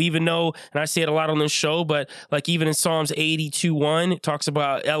 I mean, we even know, and I say it a lot on this show, but like even in Psalms 82:1, it talks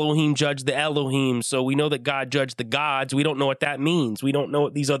about Elohim judge the Elohim. So we know that God judged the gods. We don't know what that means. We don't know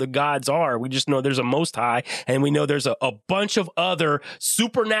what these other gods are. We just know there's a Most High, and we know there's a bunch of other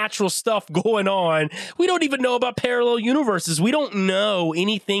supernatural stuff going on. We don't even know about parallel universes. We don't know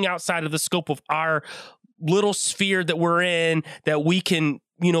anything outside of the scope of our little sphere that we're in that we can,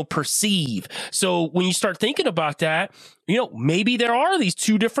 perceive. So when you start thinking about that, maybe there are these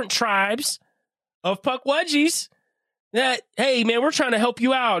two different tribes of PUKWUDGIEs that, hey, man, we're trying to help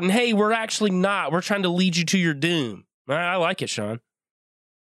you out. And hey, we're actually not. We're trying to lead you to your doom. I like it, Sean.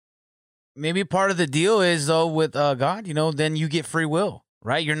 Maybe part of the deal is, though, with God, then you get free will,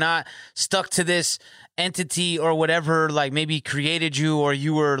 right? You're not stuck to this entity or whatever, like maybe created you or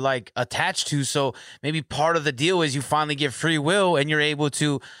you were like attached to. So maybe part of the deal is you finally get free will and you're able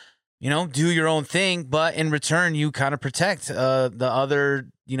to, do your own thing. But in return, you kind of protect the other,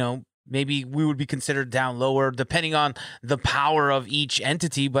 maybe we would be considered down lower depending on the power of each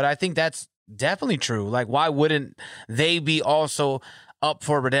entity. But I think that's definitely true. Like, why wouldn't they be also up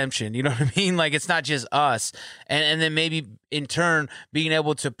for redemption? You know what I mean? Like, it's not just us. And then maybe in turn being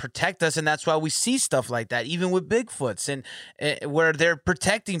able to protect us. And that's why we see stuff like that, even with Bigfoots and where they're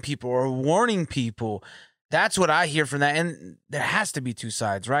protecting people or warning people. That's what I hear from that. And there has to be two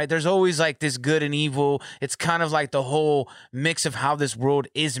sides, right? There's always like this good and evil. It's kind of like the whole mix of how this world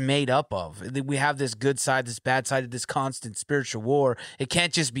is made up of. We have this good side, this bad side, this constant spiritual war. It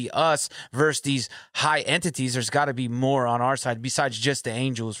can't just be us versus these high entities. There's got to be more on our side besides just the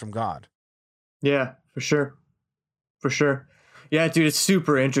angels from God. Yeah, for sure. For sure. Yeah, dude, it's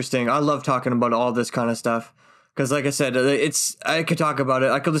super interesting. I love talking about all this kind of stuff. Because like I said, I could talk about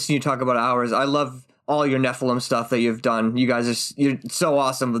it. I could listen to you talk about it hours. I love all your Nephilim stuff that you've done. You guys you're so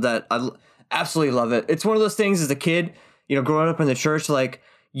awesome with that. I absolutely love it. It's one of those things as a kid, growing up in the church, like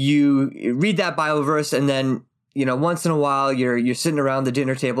you read that Bible verse and then, once in a while you're sitting around the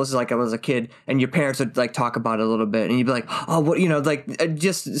dinner table. This is like I was a kid and your parents would like talk about it a little bit and you'd be like, oh, what, like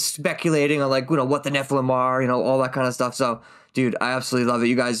just speculating on like, what the Nephilim are, all that kind of stuff. So dude, I absolutely love it.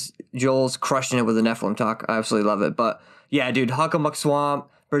 You guys, Joel's crushing it with the Nephilim talk. I absolutely love it. But yeah, dude, Huckamuck Swamp,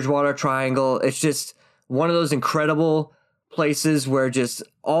 Bridgewater Triangle, it's just one of those incredible places where just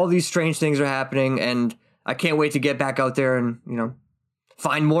all these strange things are happening, and I can't wait to get back out there and,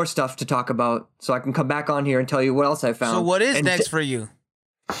 find more stuff to talk about so I can come back on here and tell you what else I found. So what is next for you?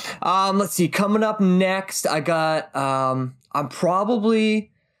 Let's see. Coming up next, I got, I got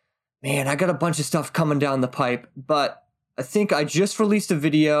a bunch of stuff coming down the pipe, but I think I just released a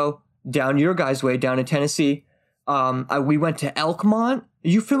video down your guys' way, down in Tennessee. We went to Elkmont. Are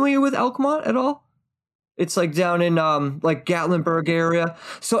you familiar with Elkmont at all? It's like down in like Gatlinburg area.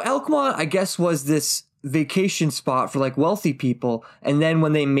 So Elkmont, I guess, was this vacation spot for like wealthy people. And then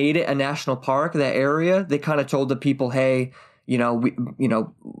when they made it a national park, that area, they kind of told the people, hey, you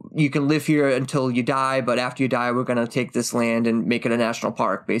can live here until you die, but after you die, we're going to take this land and make it a national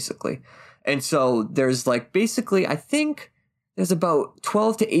park, basically. And so there's like basically, I think there's about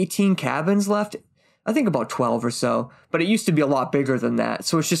 12 to 18 cabins left. I think about 12 or so, but it used to be a lot bigger than that.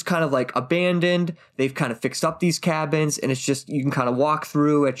 So it's just kind of like abandoned. They've kind of fixed up these cabins and it's just, you can kind of walk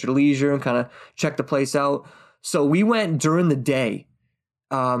through at your leisure and kind of check the place out. So we went during the day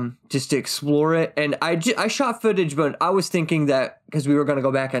just to explore it. And I shot footage, but I was thinking that because we were going to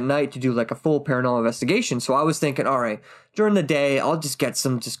go back at night to do like a full paranormal investigation. So I was thinking, all right, during the day, I'll just get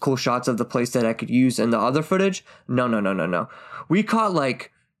some just cool shots of the place that I could use in the other footage. No. We caught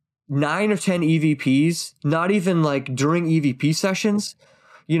like 9 or 10 EVPs, not even like during EVP sessions.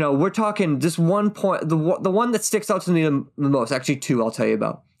 We're talking this one point, the one that sticks out to me the most, actually two I'll tell you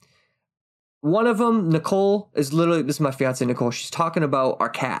about. One of them, Nicole, is literally, this is my fiance, Nicole. She's talking about our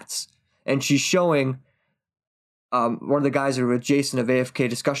cats. And she's showing one of the guys who were with Jason of AFK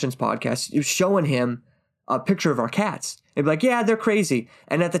Discussions podcast, was showing him a picture of our cats. And be like, yeah, they're crazy.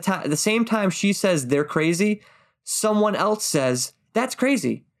 And at the same time she says they're crazy, someone else says, that's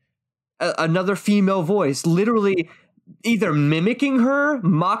crazy. Another female voice, literally either mimicking her,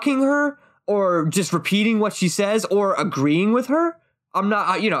 mocking her, or just repeating what she says, or agreeing with her. I'm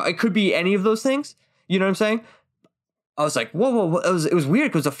not, it could be any of those things. You know what I'm saying? I was like, whoa. It was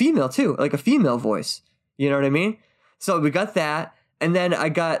weird because it was a female too, like a female voice. You know what I mean? So we got that. And then I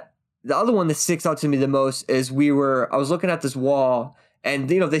got the other one that sticks out to me the most is I was looking at this wall And,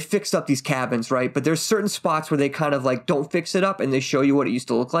 they fixed up these cabins, right? But there's certain spots where they kind of like don't fix it up and they show you what it used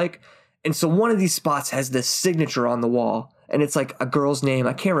to look like. And so one of these spots has this signature on the wall. And it's like a girl's name.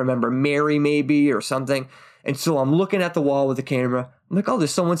 I can't remember, Mary maybe or something. And so I'm looking at the wall with the camera. I'm like, oh,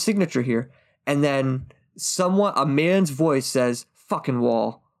 there's someone's signature here. And then a man's voice says, fucking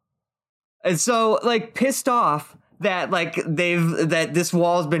wall. And so like pissed off that like that this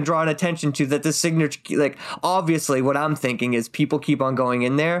wall has been drawn attention to, that this signature, like obviously what I'm thinking is people keep on going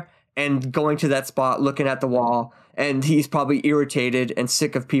in there and going to that spot, looking at the wall. And he's probably irritated and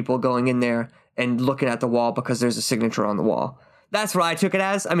sick of people going in there and looking at the wall because there's a signature on the wall. That's what I took it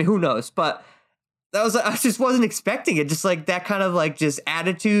as. I mean, who knows? But I just wasn't expecting it. Just like that kind of like just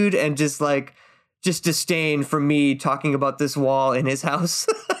attitude and just disdain for me talking about this wall in his house.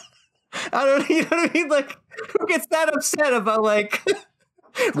 I don't, you know what I mean? Like, who gets that upset about like,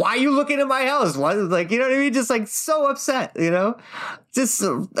 why are you looking at my house? Why, like, you know what I mean? Just like so upset, just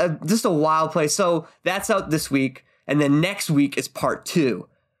a wild place. So that's out this week. And then next week is part 2,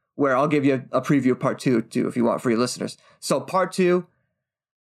 where I'll give you a preview of part 2 too, if you want, for your listeners. So part 2,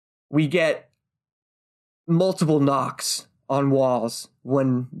 we get multiple knocks on walls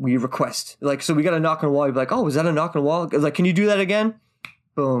when we request. Like, so we got a knock on a wall. You'd be like, oh, is that a knock on a wall? Like, can you do that again?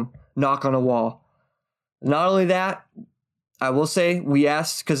 Boom. Knock on a wall. Not only that, I will say we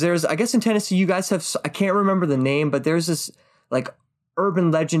asked, because there's, I guess in Tennessee, you guys have, I can't remember the name, but there's this like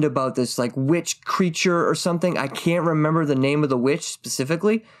urban legend about this like witch creature or something. I can't remember the name of the witch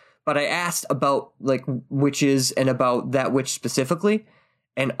specifically, but I asked about like witches and about that witch specifically.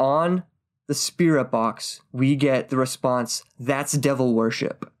 And on the spirit box, we get the response, that's devil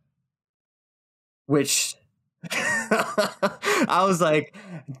worship. Which I was like,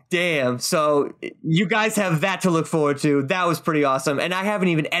 damn. So you guys have that to look forward to. That was pretty awesome. And I haven't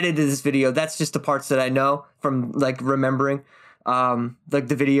even edited this video. That's just the parts that I know from like remembering like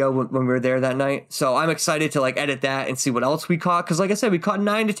the video when we were there that night. So I'm excited to like edit that and see what else we caught. Because like I said, we caught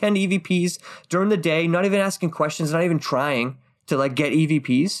 9 to 10 EVPs during the day, not even asking questions, not even trying to like get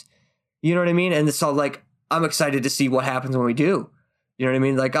EVPs. You know what I mean? And so like, I'm excited to see what happens when we do. You know what I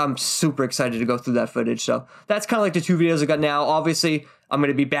mean? Like, I'm super excited to go through that footage. So that's kind of like the 2 videos I got now. Obviously, I'm going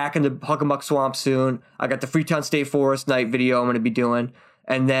to be back in the Huckamuck Swamp soon. I got the Freetown State Forest night video I'm going to be doing.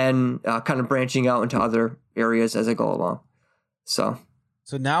 And then kind of branching out into other areas as I go along. So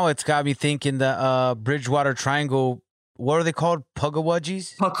now it's got me thinking the Bridgewater Triangle, what are they called?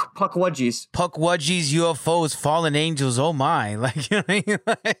 PUKWUDGIEs? PUKWUDGIEs. PUKWUDGIEs, UFOs, fallen angels. Oh my. Like, you know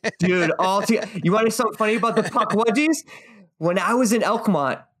what I mean? Dude, you want to know something funny about the PUKWUDGIEs? When I was in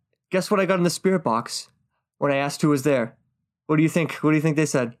Elkmont, guess what I got in the spirit box when I asked who was there? What do you think? What do you think they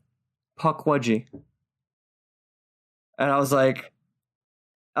said? PUKWUDGIE. And I was like,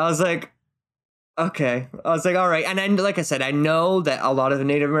 okay. I was like, all right. And then, like I said, I know that a lot of the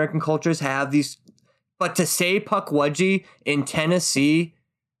Native American cultures have these, but to say PUKWUDGIE in Tennessee,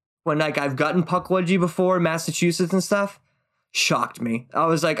 when like I've gotten PUKWUDGIE before in Massachusetts and stuff, shocked me. I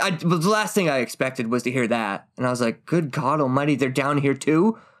was like, the last thing I expected was to hear that. And I was like, good God almighty, they're down here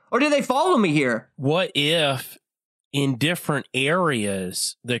too? Or do they follow me here? What if in different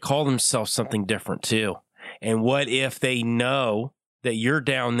areas they call themselves something different too? And what if they know that you're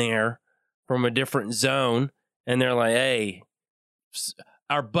down there from a different zone and they're like, hey,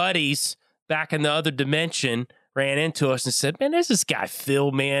 our buddies back in the other dimension ran into us and said, man, there's this guy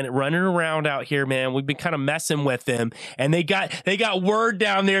Phill, man, running around out here, man. We've been kind of messing with him. And they got word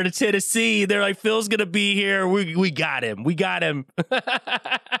down there to Tennessee. They're like, Phil's going to be here. We got him. We got him.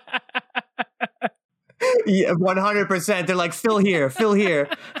 Yeah, 100%. They're like, Phill here.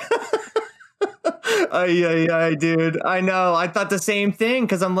 Ay, dude. I know. I thought the same thing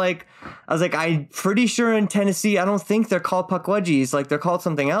because I was like, I'm pretty sure in Tennessee, I don't think they're called PUKWUDGIEs. Like, they're called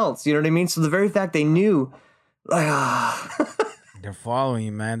something else. You know what I mean? So the very fact they knew, like, they're following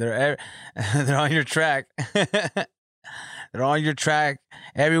you, man. They're on your track. They're on your track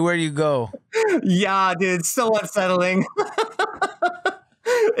everywhere you go. Yeah, dude. It's so unsettling.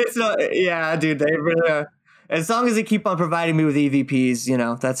 Yeah, dude. They really are. As long as they keep on providing me with EVPs,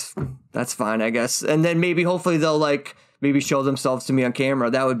 that's fine, I guess. And then hopefully they'll like maybe show themselves to me on camera.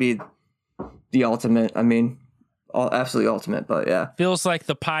 That would be the ultimate. I mean, absolutely ultimate. But yeah, feels like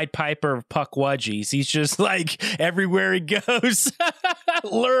the Pied Piper of PUKWUDGIEs. He's just like everywhere he goes,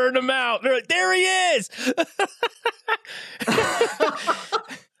 luring them out. They're like, there he is.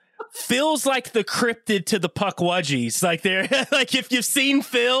 Phil's like the cryptid to the PUKWUDGIes. Like they're like if you've seen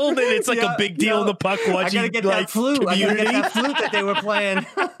Phill, then it's like a big deal in the PUKWUDGie. I gotta get that flute. Community. I gotta get that flute that they were playing.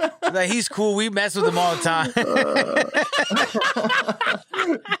 Like, he's cool. We mess with him all the time.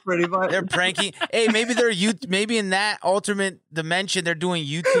 Pretty much. They're pranking. Hey, maybe maybe in that alternate dimension, they're doing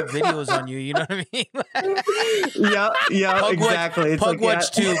YouTube videos on you. You know what I mean? Yeah, exactly. It's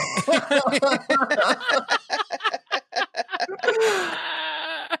PUKWUDGE tube.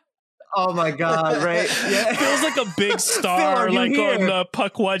 Oh my God! Right? Yeah. Feels like a big star, Phil, like on the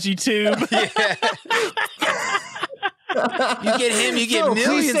PUKWUDGie tube. Yeah. You get him, you get Phil,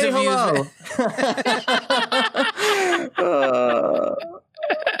 millions of hello.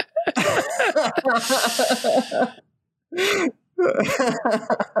 views.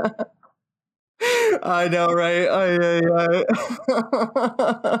 I know, right?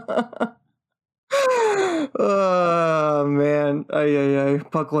 Oh man,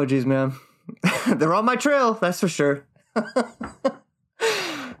 PUKWUDGIes, man. They're on my trail, that's for sure.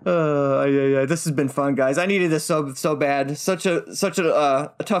 This has been fun, guys. I needed this so bad. Such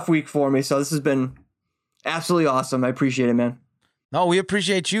a tough week for me. So this has been absolutely awesome. I appreciate it, man. No, we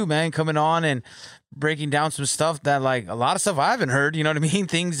appreciate you, man, coming on and breaking down some stuff that, like, a lot of stuff I haven't heard, you know what I mean?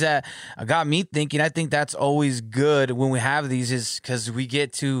 Things that got me thinking. I think that's always good when we have these, is because we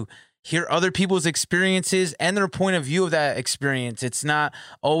get to hear other people's experiences and their point of view of that experience. It's not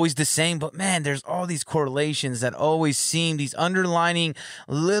always the same, but man, there's all these correlations that always seem, these underlining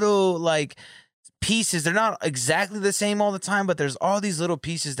little, like, pieces. They're not exactly the same all the time, but there's all these little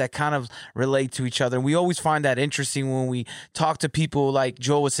pieces that kind of relate to each other. And we always find that interesting when we talk to people, like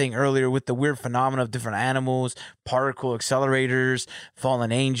Joel was saying earlier, with the weird phenomena of different animals, particle accelerators,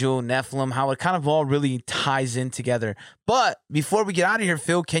 fallen angel, Nephilim, how it kind of all really ties in together. But before we get out of here,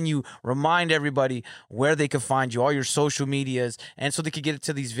 Phill, can you remind everybody where they can find you, all your social medias, and so they could get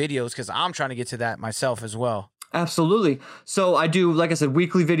to these videos? Because I'm trying to get to that myself as well. Absolutely. So I do, like I said,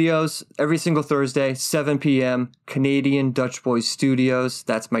 weekly videos every single Thursday, 7 p.m. Canadian Dutch Boys Studios.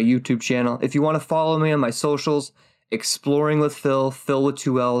 That's my YouTube channel. If you want to follow me on my socials, Exploring with Phill, Phill with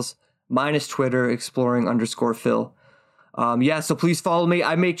 2 L's, mine is Twitter, exploring_Phill. So please follow me.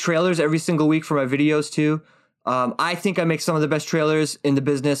 I make trailers every single week for my videos too. I think I make some of the best trailers in the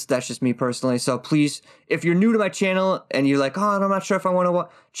business. That's just me personally. So please, if you're new to my channel and you're like, I'm not sure if I want to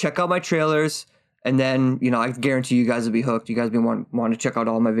check out my trailers. And then, I guarantee you guys will be hooked. You guys will want to check out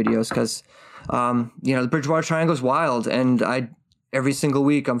all my videos because, the Bridgewater Triangle is wild. And every single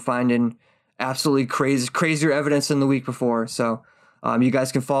week I'm finding absolutely crazier evidence than the week before. So you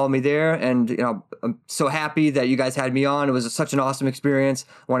guys can follow me there. And, I'm so happy that you guys had me on. It was such an awesome experience.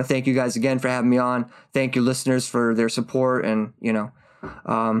 I want to thank you guys again for having me on. Thank you listeners for their support. And,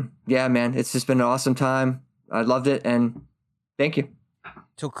 man, it's just been an awesome time. I loved it. And thank you.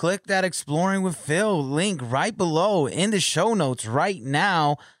 So click that Exploring with Phill link right below in the show notes right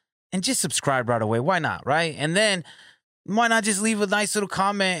now and just subscribe right away. Why not, right? And then why not just leave a nice little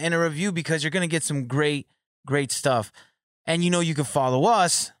comment and a review, because you're going to get some great stuff. And you can follow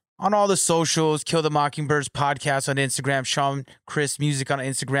us on all the socials, Kill the Mockingbirds podcast on Instagram, Sean Chris Music on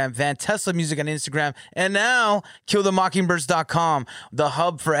Instagram, Van Tesla Music on Instagram, and now killthemockingbirds.com, the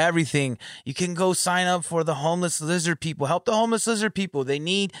hub for everything. You can go sign up for the homeless lizard people. Help the homeless lizard people. They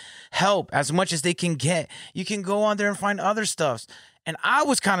need help as much as they can get. You can go on there and find other stuff. And I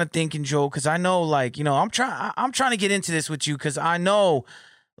was kind of thinking, Joe, because I know, I'm trying to get into this with you because I know,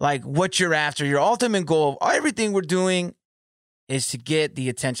 what you're after. Your ultimate goal of everything we're doing is to get the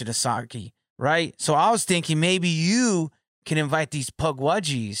attention of Saki, right? So I was thinking maybe you can invite these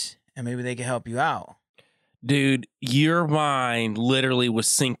PUKWUDGIes and maybe they can help you out. Dude, your mind literally was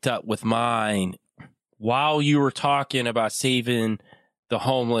synced up with mine while you were talking about saving the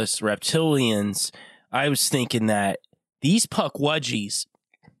homeless reptilians. I was thinking that these PUKWUDGIes,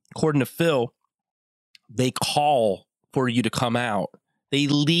 according to Phill, they call for you to come out. They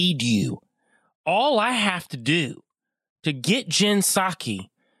lead you. All I have to do to get Jin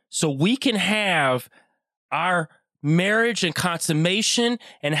Saki so we can have our marriage and consummation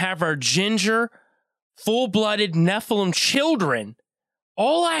and have our ginger, full-blooded Nephilim children,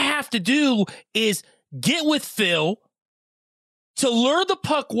 all I have to do is get with Phill to lure the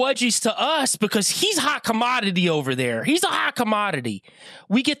PUKWUDGIes to us, because he's hot commodity over there. He's a hot commodity.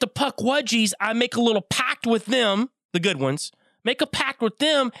 We get the PUKWUDGIes. I make a little pact with them, the good ones. Make a pact with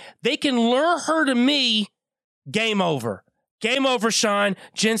them. They can lure her to me. Game over. Game over, Sean.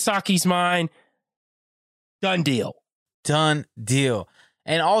 Jin Saki's mine. Done deal. Done deal.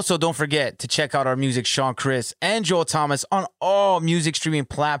 And also, don't forget to check out our music, Sean Chris and Joel Thomas, on all music streaming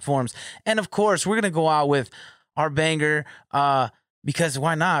platforms. And of course, we're going to go out with our banger, Because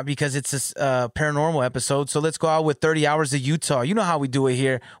why not? Because it's a paranormal episode. So let's go out with 30 Hours of Utah. You know how we do it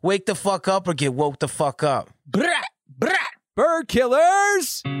here. Wake the fuck up or get woke the fuck up. Brat, brat. Bird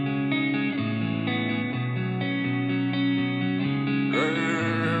killers!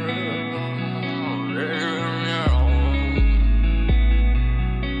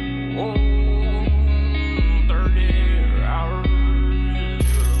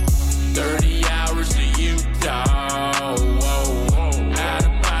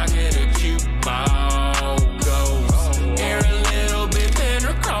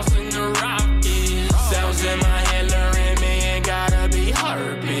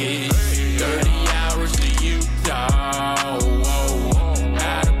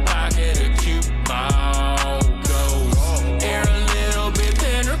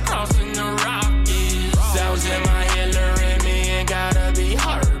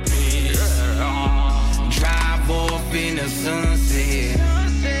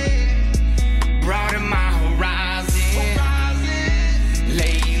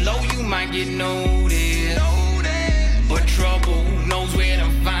 Get noticed, but trouble knows where to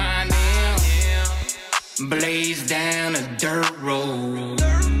find him. Blaze down a dirt road,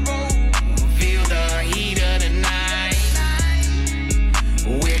 feel the heat of the night.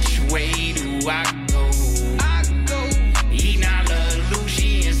 Which way do I go? Eating all the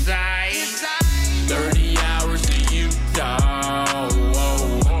Lucy inside. 30 hours to Utah.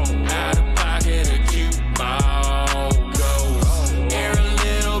 Out of pocket a jukebox goes. Air a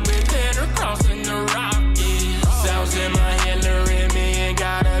little bit thinner, crossing the Rockies. Sounds in my head luring me and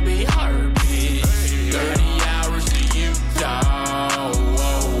gotta be heartbeat. 30 hours to Utah.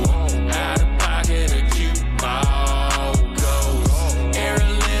 Out of pocket a jukebox goes. Air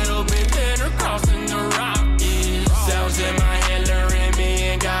a little bit thinner, crossing the Rockies. Sounds in my head luring me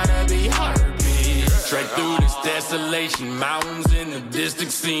and gotta be heartbeat. Straight through this desolation, mountains in the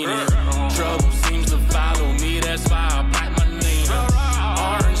distant scenic. Trouble seems to follow me, that's why I bite my Nina.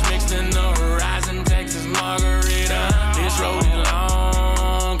 Orange mixed in the horizon, Texas margarita. This road is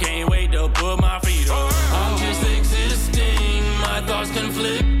long, can't wait to put my feet on. I'm just existing, my thoughts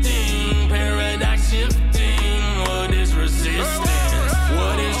conflicting, paradigm shifting. What is resistance?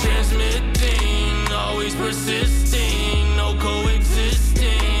 What is transmitting? Always persisting, no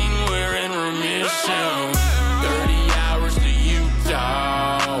coexisting. We're in remission. 30 hours to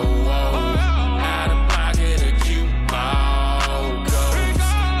Utah. Out of pocket a jukebox goes.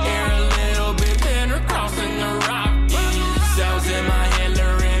 Air a little bit thinner, crossing the Rockies. Sounds in my head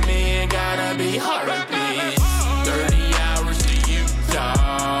luring me and gotta be hard.